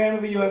 Are you a fan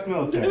of the U.S.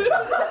 military?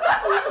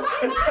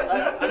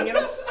 I'm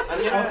gonna.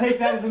 I'll take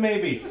that as a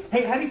maybe.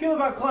 Hey, how do you feel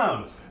about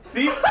clowns?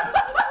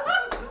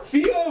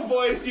 Theo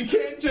voice, you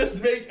can't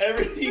just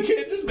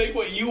make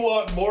what you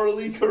want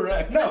morally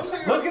correct. No,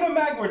 look at a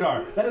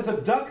Magmortar. That is a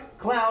duck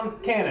clown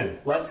cannon.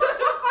 Let's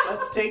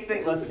take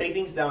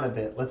things down a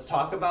bit. Let's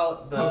talk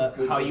about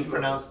how you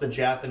pronounce the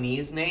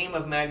Japanese name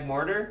of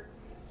Magmortar.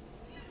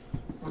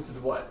 Which is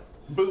what?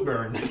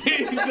 Boobern.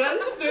 He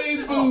does say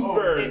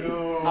Boober.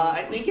 No.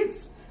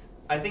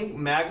 I think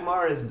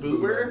Magmar is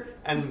Boober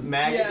and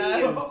Magby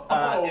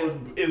Yeah.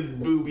 is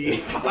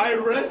Booby. I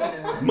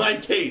rest my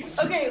case.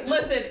 Okay,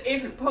 listen.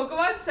 In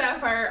Pokemon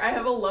Sapphire, I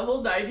have a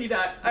level 90.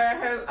 I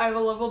have a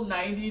level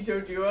 90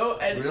 Doduo,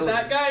 and Really?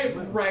 that guy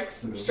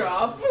wrecks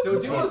shop.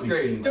 Doduo's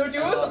great.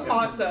 Doduo's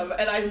awesome,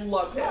 and I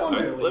love him. All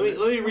right, let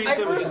me read I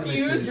some of these.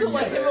 refuse to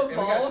let him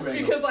evolve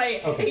because I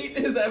hate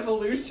his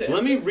evolution.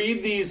 Let me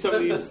read some of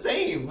They're the these.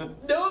 same.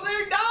 No,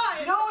 they're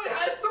not. No, it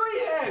has 3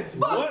 heads.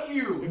 Fuck What?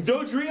 you.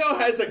 Dodrio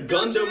has a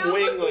Gundam Dodrio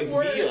wing looks like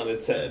worse. V on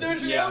its head.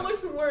 Dodrio Yeah.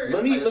 looks worse.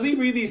 Let me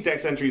read these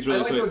dex entries I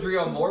really like quick.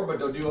 Dodrio more, but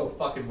Doduo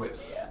fucking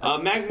whips.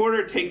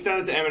 Magmortar takes down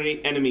its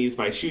enemies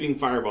by shooting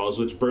fireballs,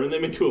 which burn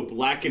them into a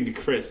blackened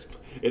crisp.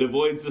 It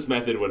avoids this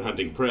method when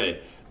hunting prey.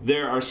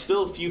 There are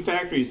still few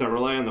factories that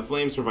rely on the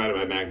flames provided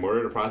by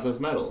Magmortar to process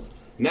metals.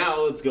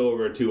 Now let's go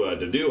over to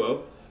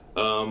Doduo.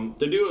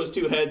 Doduo's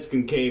 2 heads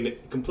contain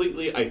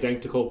completely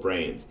identical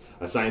brains.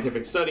 A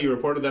scientific study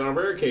reported that on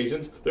rare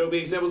occasions, there will be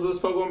examples of this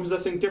Pokemon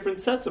possessing different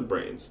sets of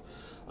brains.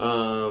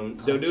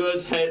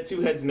 Doduo's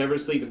 2 heads never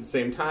sleep at the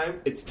same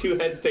time. Its 2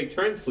 heads take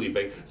turns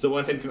sleeping, so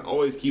one head can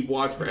always keep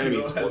watch for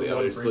enemies while the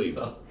other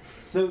sleeps.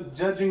 So,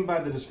 judging by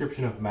the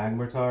description of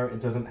Magmortar,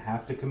 it doesn't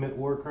have to commit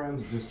war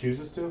crimes; it just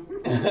chooses to.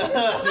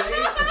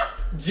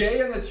 Jay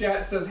in the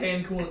chat says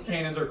hand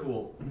cannons are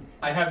cool.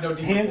 I have no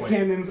deeper Hand point.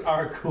 cannons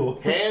are cool.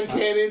 Hand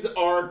cannons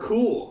are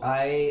cool.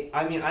 I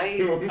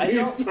Be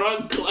don't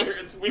strong,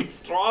 Clarence. Be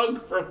strong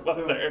for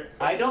mother.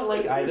 I don't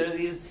like either of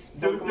these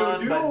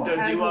Pokemon, but Doduo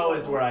has Doduo a-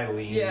 is where I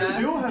lean. Yeah.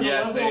 Doduo has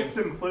Yeah, a level same. of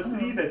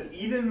simplicity that's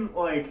even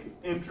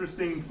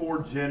interesting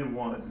for Gen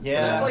 1.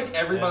 Yeah. That's like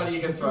everybody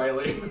against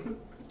Riley.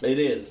 It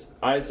is.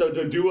 So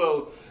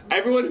Doduo.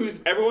 Everyone who's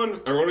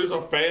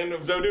a fan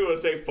of Doduo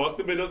say fuck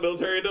the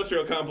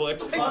military-industrial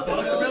complex. Fuck the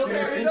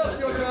military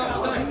industrial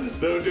complex.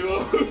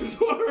 Doduo moves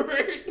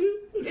forward.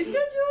 Is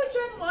Doduo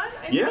Gen 1?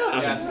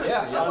 Yeah. Yes,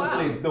 yeah.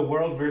 Honestly, the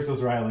world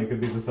versus Riley could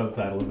be the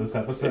subtitle of this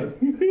episode.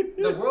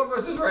 The world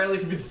versus Riley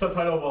could be the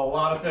subtitle of a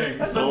lot of things.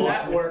 That's a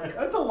network.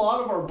 That's a lot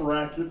of our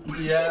bracket.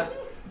 Yeah.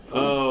 Who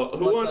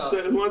wants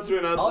to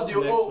announce I'll this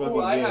do. next fucking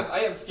game? I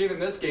have skin in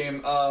this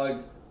game.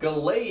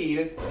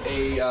 Gallade,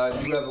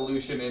 a new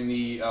evolution in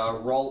the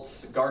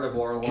Ralts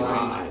Gardevoir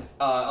line,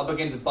 up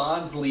against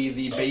Bonsly,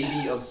 the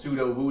baby of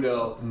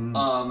Sudowoodo.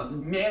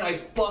 Man, I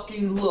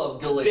fucking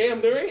love Gallade.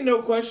 Damn, there ain't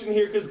no question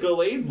here because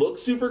Gallade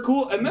looks super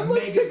cool. And then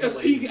let's Mega take a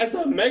Gallade. peek at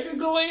the Mega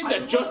Gallade I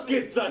that just love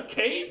gets a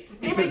cape.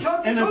 It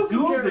becomes a and a Toku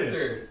dual character.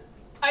 disc.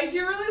 I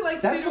do really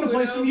like That's gonna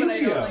play Sudowoodo, some but I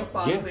don't Yu-Gi-Oh! like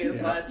Bonsley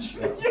as much.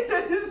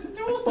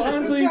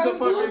 Bonsley's a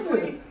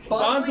fucking.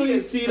 Bonsley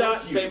is so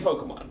C-Dot, cute. same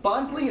Pokemon.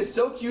 Bonsley is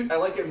so cute. I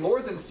like it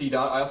more than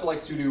C-Dot. I also like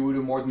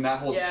Sudowoodo more than that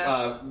whole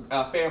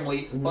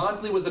family.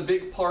 Bonsley was a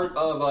big part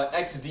of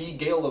XD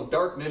Gale of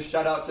Darkness.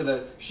 Shout out to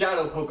the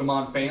Shadow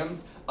Pokemon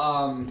fans.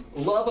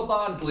 Love a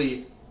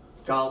Bonsley.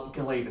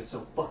 Gallade is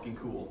so fucking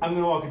cool. I'm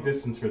gonna walk a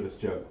distance for this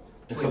joke.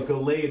 But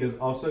Gallade is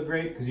also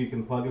great because you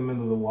can plug him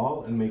into the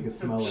wall and make it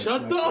smell like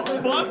Shut the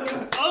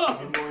fuck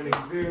up! Good morning,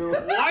 dew.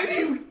 Why do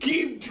you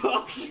keep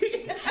talking?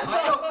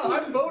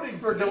 I'm voting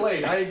for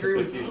Gallade. I agree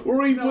with you. Were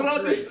we put Smells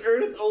on great. this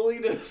earth only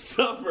to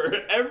suffer?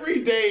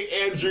 Every day,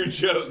 Andrew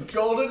jokes.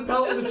 Golden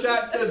Pelt in the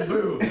chat says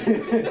boo.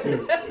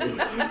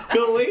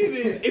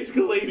 Gallade it's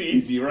Gallade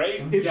easy,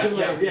 right? It's Yeah,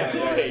 Gallade, yeah,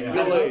 yeah, Okay, yeah.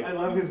 Gallade. I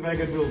love his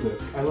Mega Dual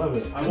Disc. I love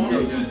it.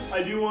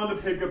 I do want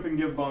to pick up and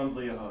give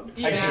Bonsley a hug. I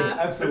do, Yeah.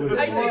 absolutely.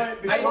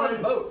 I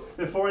love both.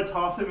 Before I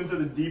toss him into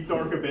the deep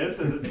dark abyss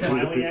as it's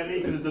smiling at me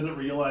because it doesn't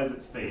realize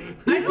it's fate.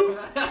 I don't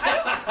feel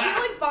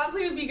like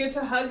Bonsley would be good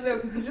to hug though,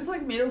 because he's just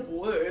like made of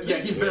wood. Yeah,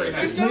 he's very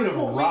nice. There's no made of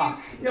squeeze. rock.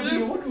 Yeah, but There's he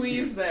no looks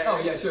squeeze cute. there. Oh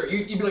yeah, sure.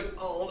 You'd be like,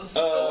 oh, this is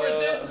so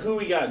worth it. Who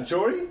we got?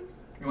 Jory? You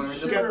want to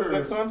read You this? got this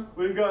next one?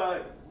 We've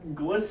got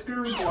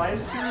Glisker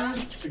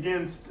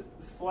against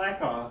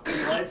Slackoff.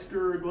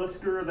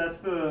 Glisker, that's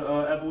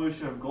the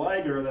evolution of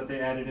Gligar that they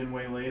added in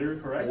way later,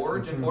 correct?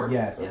 Forge and Forge?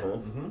 Yes.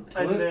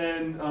 And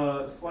then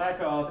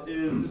Slackoff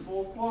is just a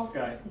little sloth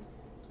guy.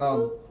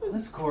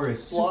 Gliscor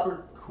is Sloth-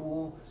 super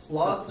cool.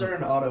 Sloths are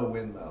an auto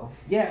win though.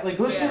 Yeah, like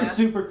Gliscor Yeah. is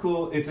super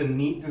cool. It's a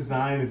neat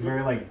design. It's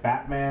very like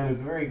Batman.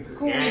 It's very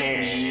cool.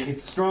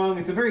 It's strong.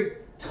 It's a very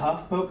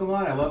tough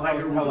Pokemon. I love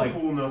how like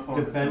cool enough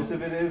on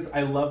defensive it is.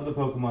 I love the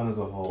Pokemon as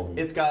a whole.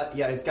 It's got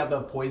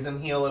the poison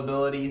heal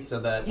ability, so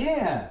that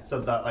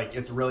like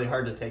it's really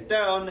hard to take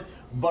down.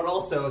 But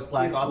also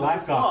Slackoff is a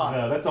Slack sloth. off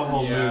though. That's a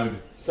whole Yeah. mood.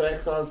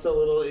 Cyclops, a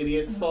little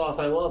idiot sloth.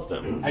 I love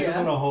them. I just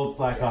Yeah. want to hold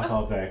Slack off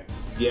all day.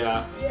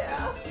 Yeah.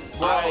 Yeah.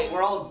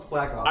 We're all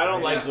Slackoff. I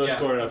don't right? like Yeah,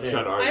 Gliscor enough to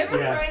try to I argue. have a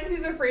Yeah. friend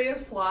who's afraid of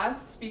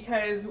sloths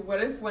because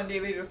what if one day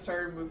they just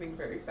started moving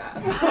very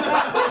fast? Which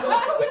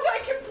I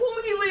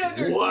completely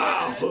understand.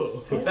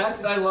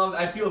 Wow.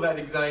 I feel that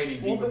anxiety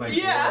deep in my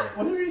Yeah.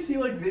 core. Whenever you see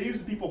like videos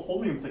of people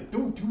holding him, it's like,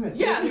 don't do that.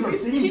 Yeah, Those things are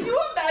can dangerous. you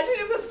imagine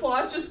if a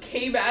sloth just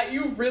came at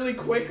you really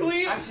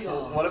quickly? Actually,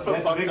 What if a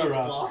That's fucked up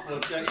Vigoroth. sloth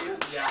looked at you?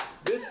 yeah.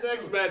 This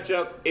next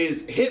matchup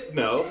is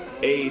Hypno,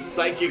 a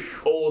psychic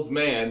old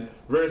man,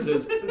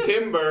 versus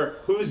Timber,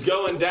 who's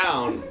going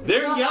down.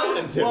 They're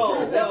yelling Timber.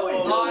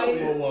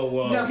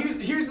 Whoa. Now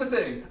here's the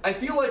thing. I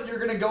feel like you're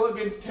gonna go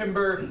against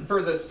Timber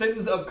for the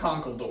sins of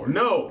Conkeldorr.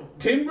 No,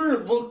 Timber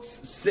looks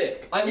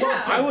sick. I Yeah.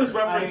 love I Timber. was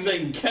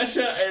referencing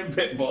Kesha and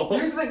Pitbull.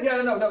 Here's the thing.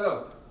 Yeah,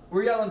 no.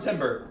 We're yelling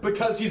Timber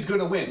because he's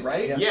gonna win,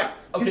 right? Yeah.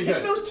 Okay, Because good.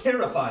 Hypno's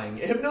terrifying.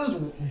 Hypno's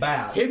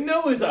bad.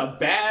 Hypno is a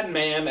bad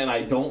man, and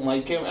I don't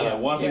like him, and I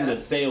want him Yeah. to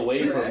stay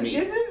away from me.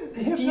 Isn't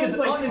Hypno's He is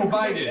like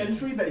uninvited. Pokemon's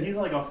entry that he's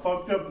like a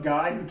fucked up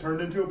guy who turned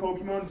into a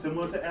Pokemon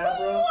similar to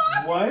Abra?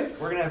 What?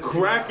 We're gonna have to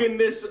Cracking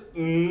this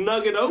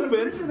nugget I'm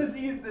pretty open. sure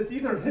that's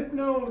either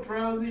Hypno,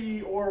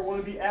 Drowsy, or one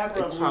of the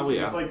Abra. It's probably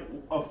It's Ab- like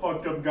a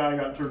fucked up guy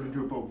got turned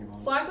into a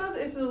Pokemon. Slackoth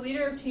is the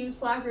leader of Team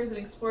Slackers and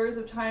explorers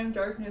of time,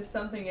 darkness,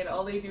 something, and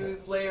all they do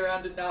is lay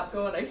around and not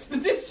go on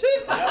expedition.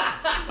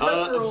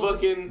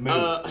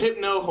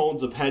 Hypno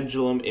holds a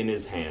pendulum in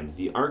his hand.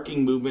 The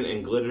arcing movement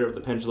and glitter of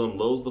the pendulum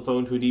lulls the foe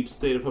into a deep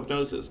state of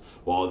hypnosis.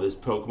 While this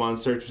Pokemon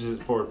searches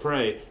it for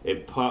prey,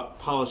 it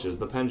polishes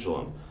the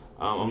pendulum.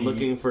 I'm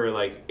looking for,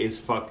 like, is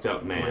fucked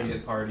up Party man.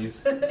 at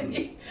parties.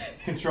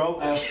 Control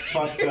F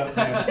fucked up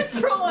man. What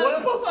if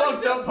a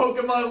fucked up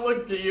Pokemon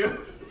looked at you?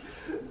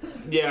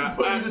 Yeah,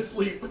 Put you to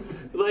sleep.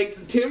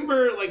 like,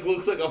 Timber, like,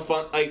 looks like a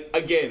fun, like,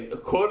 again,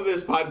 quote of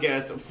this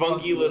podcast,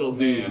 funky little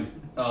dude. Man.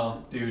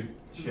 Oh, dude.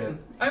 Shit.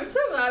 I'm so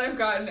glad I've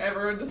gotten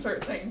everyone to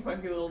start saying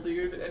funky little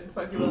dude and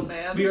funky little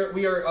man.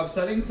 We are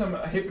upsetting some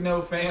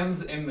Hypno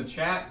fans in the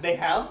chat. They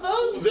have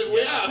those?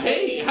 Yeah,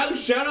 hey,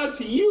 shout out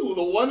to you,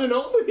 the one and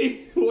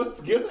only.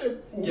 What's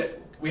good? Yeah,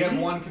 we have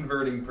one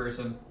converting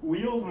person.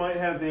 Wheels might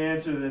have the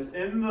answer to this.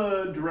 In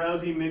the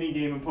Drowsy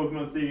minigame in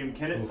Pokemon Stadium,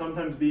 can it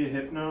sometimes be a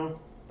Hypno?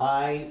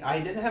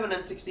 I didn't have an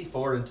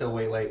N64 until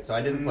way late, so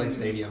I didn't play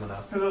Stadium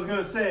enough. Because I was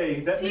gonna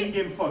say, that See-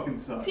 minigame fucking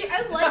sucks. See,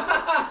 I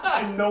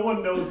like and no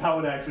one knows how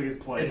it actually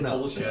is played. It's No.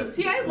 bullshit.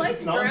 See, I like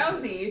It's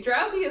nonsense. Drowsy.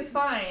 Drowsy is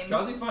fine.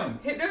 Drowsy's fine.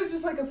 Hypno's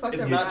just like a fucked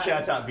It's up not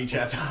guy. Chatot v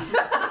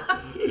Chatot.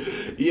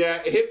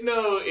 Yeah,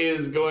 Hypno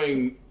is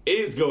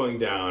going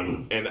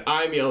down, and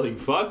I'm yelling,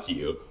 fuck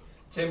you.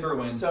 Timber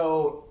wins.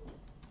 So,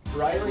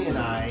 Riley and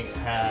I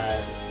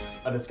had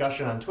a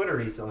discussion on Twitter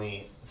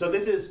recently. So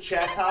this is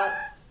Chatot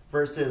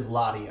versus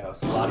Latios.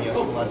 Latios, the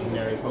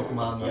legendary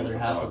Pokemon, the other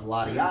half of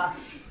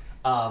Latias.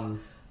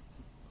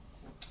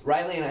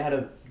 Riley and I had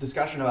a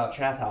discussion about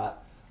Chatot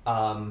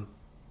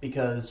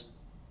because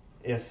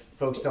if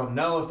folks don't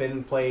know, if they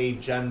didn't play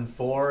Gen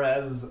 4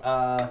 as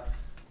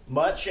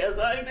much as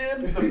I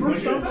did, The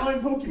first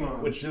online Pokemon.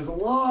 which is a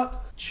lot.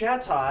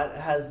 Chatot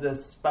has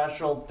this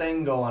special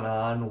thing going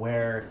on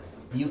where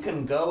you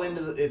can go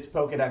into its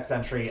Pokedex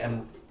entry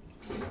and,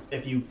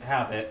 if you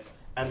have it,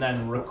 and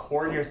then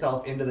record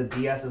yourself into the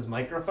DS's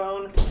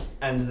microphone,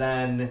 and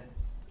then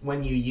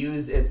when you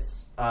use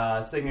its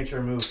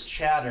signature move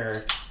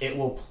Chatter, it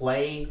will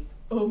play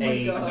Oh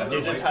my god.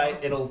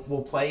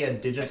 will play a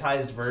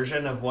digitized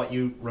version of what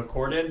you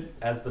recorded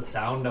as the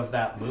sound of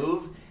that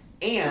move,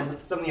 And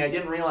something I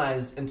didn't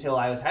realize until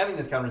I was having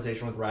this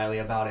conversation with Riley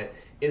about it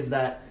is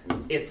that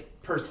its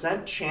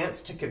percent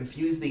chance to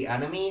confuse the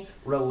enemy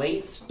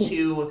relates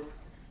to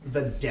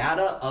the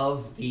data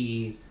of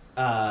the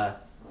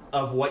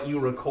of what you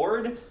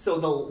record.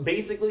 So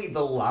basically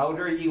the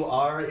louder you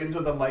are into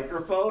the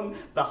microphone,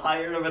 the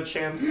higher of a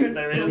chance that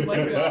there is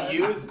to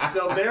confuse.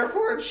 So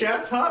therefore,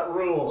 Chatot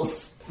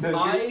rules. So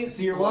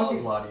you're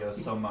love walking.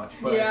 Latios so much,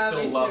 but Yeah, I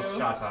still me love too.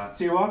 Chatot.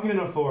 So you're walking in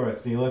a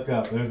forest and you look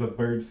up. There's a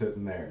bird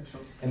sitting there,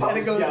 And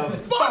it goes,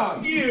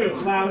 "Fuck you!" as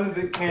loud as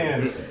it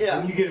can. Yeah.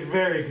 And you get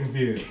very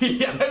confused.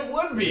 Yeah, it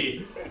would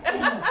be.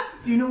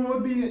 Do you know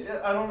what would be?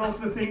 I don't know if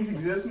the things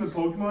exist in the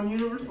Pokemon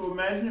universe, but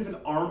imagine if an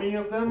army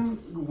of them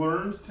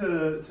learned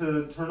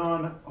to turn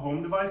on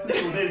home devices.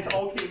 So they just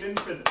all came in and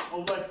said,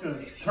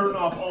 "Alexa, turn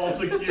off all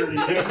security."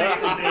 And they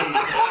obeyed.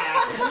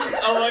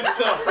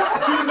 Alexa,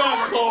 do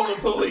not call the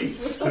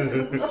police.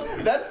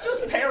 That's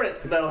just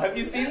parrots, though. Have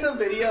you seen the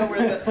video where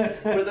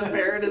the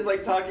parrot is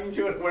like talking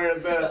to it, where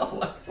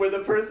the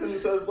person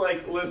says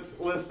like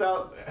list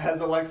out,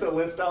 has Alexa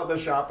list out the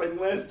shopping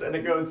list, and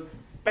it goes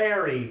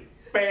berry,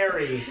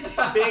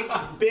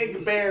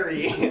 big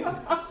berry,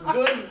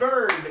 good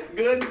bird.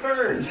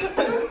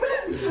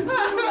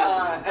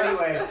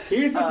 Anyway,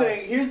 Here's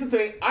the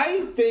thing.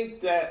 I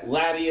think that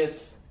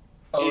Latios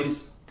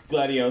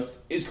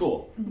is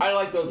cool. I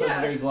like those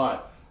Yeah. legendaries a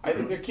lot. I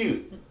think they're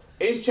cute.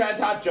 Is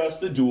Chatot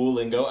just the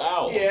Duolingo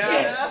owl?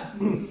 yeah.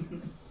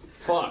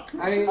 Fuck.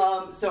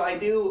 So I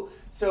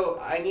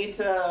need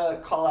to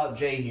call out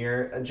Jay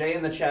here. Jay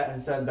in the chat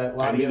has said that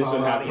I knew this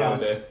would happen one Latios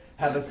day.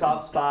 have a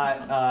soft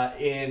spot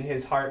in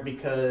his heart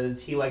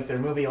because he liked their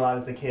movie a lot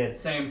as a kid.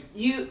 Same.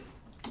 You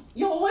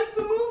don't like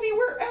the movie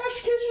where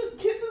Ash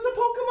kisses a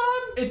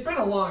Pokemon? It's been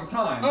a long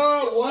time.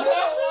 Oh, what? A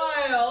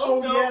while.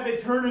 Oh So- yeah, they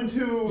turn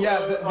into they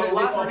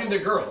turn into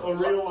girls. a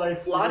real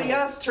life.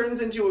 Latias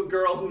turns into a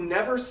girl who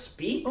never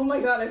speaks. Oh my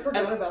god, I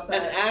forgot about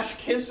And that. Ash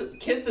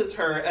kisses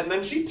her, and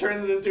then she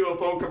turns into a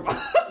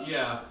Pokemon.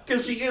 Yeah.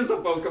 Because she is a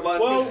Pokemon.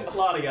 Well- It's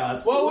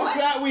Latias. Well, What? with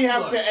that, we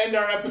have Look. to end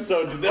our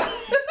episode today.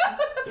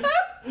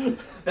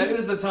 That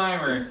is the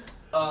timer.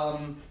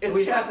 It's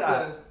we have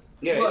Chatot. to.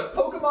 Yeah. Look,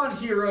 Pokemon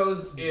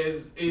Heroes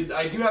is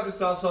I do have a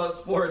soft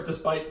spot for it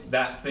despite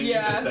that thing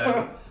Yeah. you just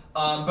said.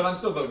 But I'm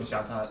still voting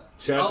Chatot.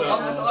 Chatot.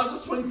 I'll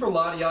just swing for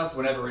Latias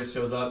whenever it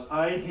shows up.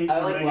 I hate. I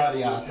like the regular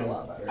Latias a version.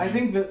 lot better. I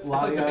think that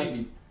like the Latias.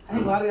 baby. I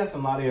think Latias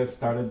and Latios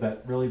started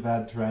that really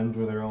bad trend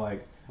where they were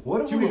like,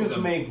 "What if Two we of just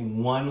them. make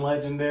one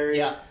legendary,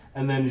 Yeah.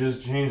 and then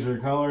just change their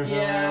colors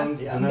Yeah. around,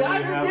 Yeah. and then Now we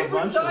they're have a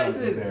different bunch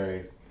sizes. of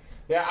legendaries."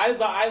 Yeah, I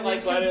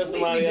like They're Latios and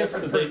completely Latias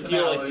different because they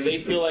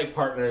personalities. feel like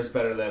partners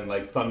better than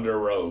like Thunder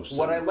Rose.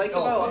 What I like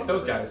Oh, about fuck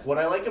those guys. What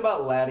I like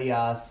about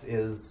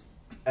Latias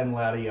and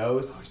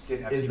Latios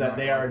did have is Team that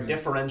they are Rocket.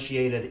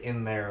 differentiated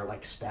in their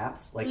like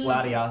stats. Like Mm.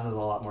 Latias is a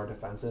lot more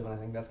defensive, and I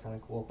think that's kind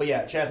of cool. But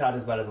yeah, Chatot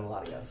is better than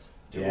Latias.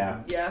 Yeah.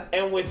 Yeah.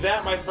 And with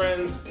that, my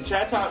friends,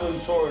 Chatot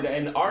moves forward,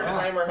 and our Yeah.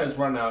 timer has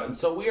run out, and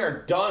so we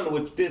are done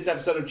with this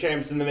episode of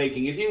Champs in the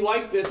Making. If you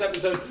like this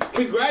episode,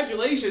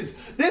 congratulations!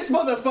 This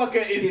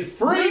motherfucker is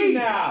free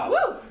now!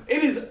 Woo!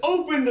 It is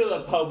open to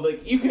the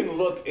public. You can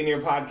look in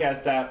your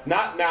podcast app.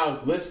 Not now,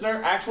 listener,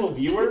 actual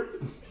viewer.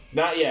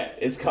 Not yet.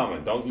 It's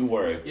coming. Don't you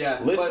worry. Yeah,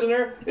 but-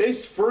 Listener,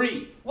 it's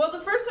free. Well, the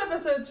first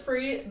episode's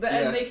free, Yeah.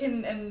 and they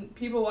can, and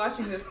people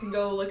watching this can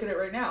go look at it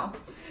right now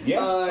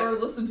Yeah. or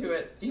listen to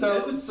it. So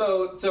even.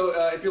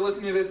 if you're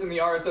listening to this in the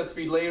RSS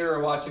feed later or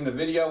watching the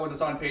video when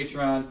it's on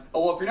Patreon,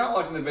 well, if you're not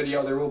watching the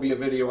video, there will be a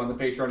video on the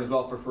Patreon as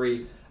well for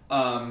free.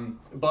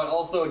 But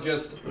also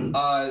just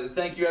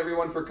thank you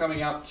everyone for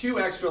coming out to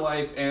Extra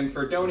Life and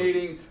for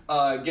donating,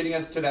 getting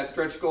us to that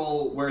stretch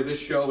goal where this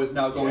show is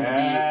now going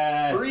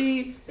Yes. to be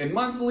free and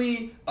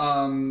monthly.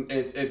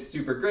 It's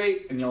super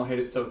great, and y'all hit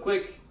it so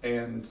quick.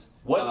 And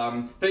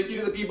thank you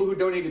to the people who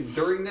donated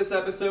during this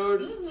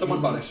episode. Someone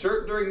bought a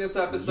shirt during this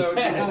episode.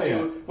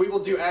 Yeah. We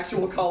will do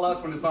actual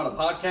call-outs when it's not a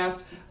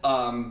podcast.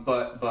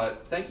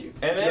 But thank you.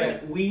 And Yeah,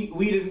 then, we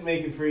didn't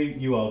make it free.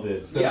 You all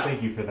did. So Yeah.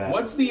 thank you for that.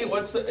 what's the?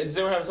 Does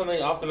anyone have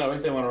something off the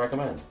network they want to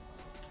recommend?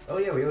 Oh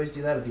yeah, we always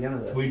do that at the end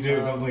of this. We do,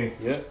 don't we?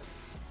 Yeah.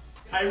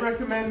 I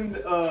recommend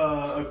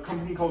a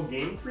company called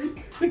Game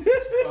Freak.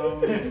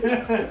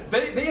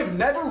 They have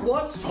never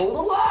once told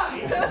a lie.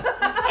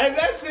 And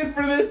that's it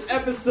for this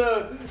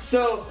episode.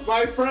 So,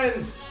 my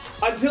friends,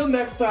 until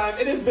next time,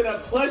 it has been a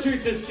pleasure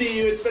to see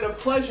you. It's been a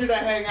pleasure to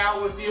hang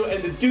out with you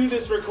and to do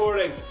this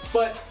recording.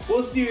 But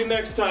we'll see you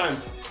next time.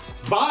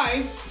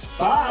 Bye.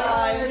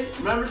 Bye.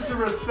 Remember to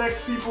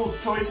respect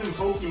people's choice in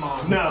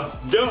Pokemon. No,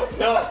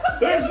 No,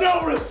 there's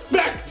no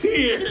respect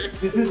here.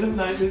 this isn't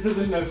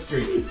Note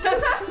Street.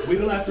 We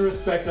don't have to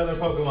respect other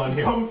Pokemon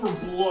here. Come for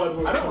blood.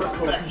 When I it don't comes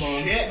to respect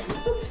Pokemon.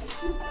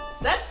 shit.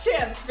 That's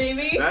Champs,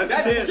 baby. That's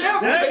Champs,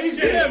 That's baby.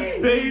 Champs,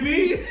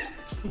 baby.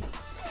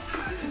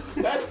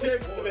 That's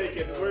Champs to make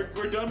it.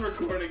 We're done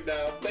recording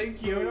now.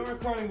 Thank Yeah, we're you. not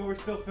recording, but we're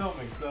still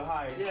filming. So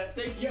hi. Yeah,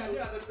 thank you.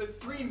 Yeah, the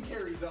stream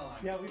carries on.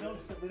 Yeah, we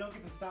don't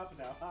get to stop it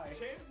now. Hi.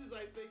 Champs is,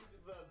 I think,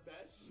 the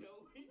best show.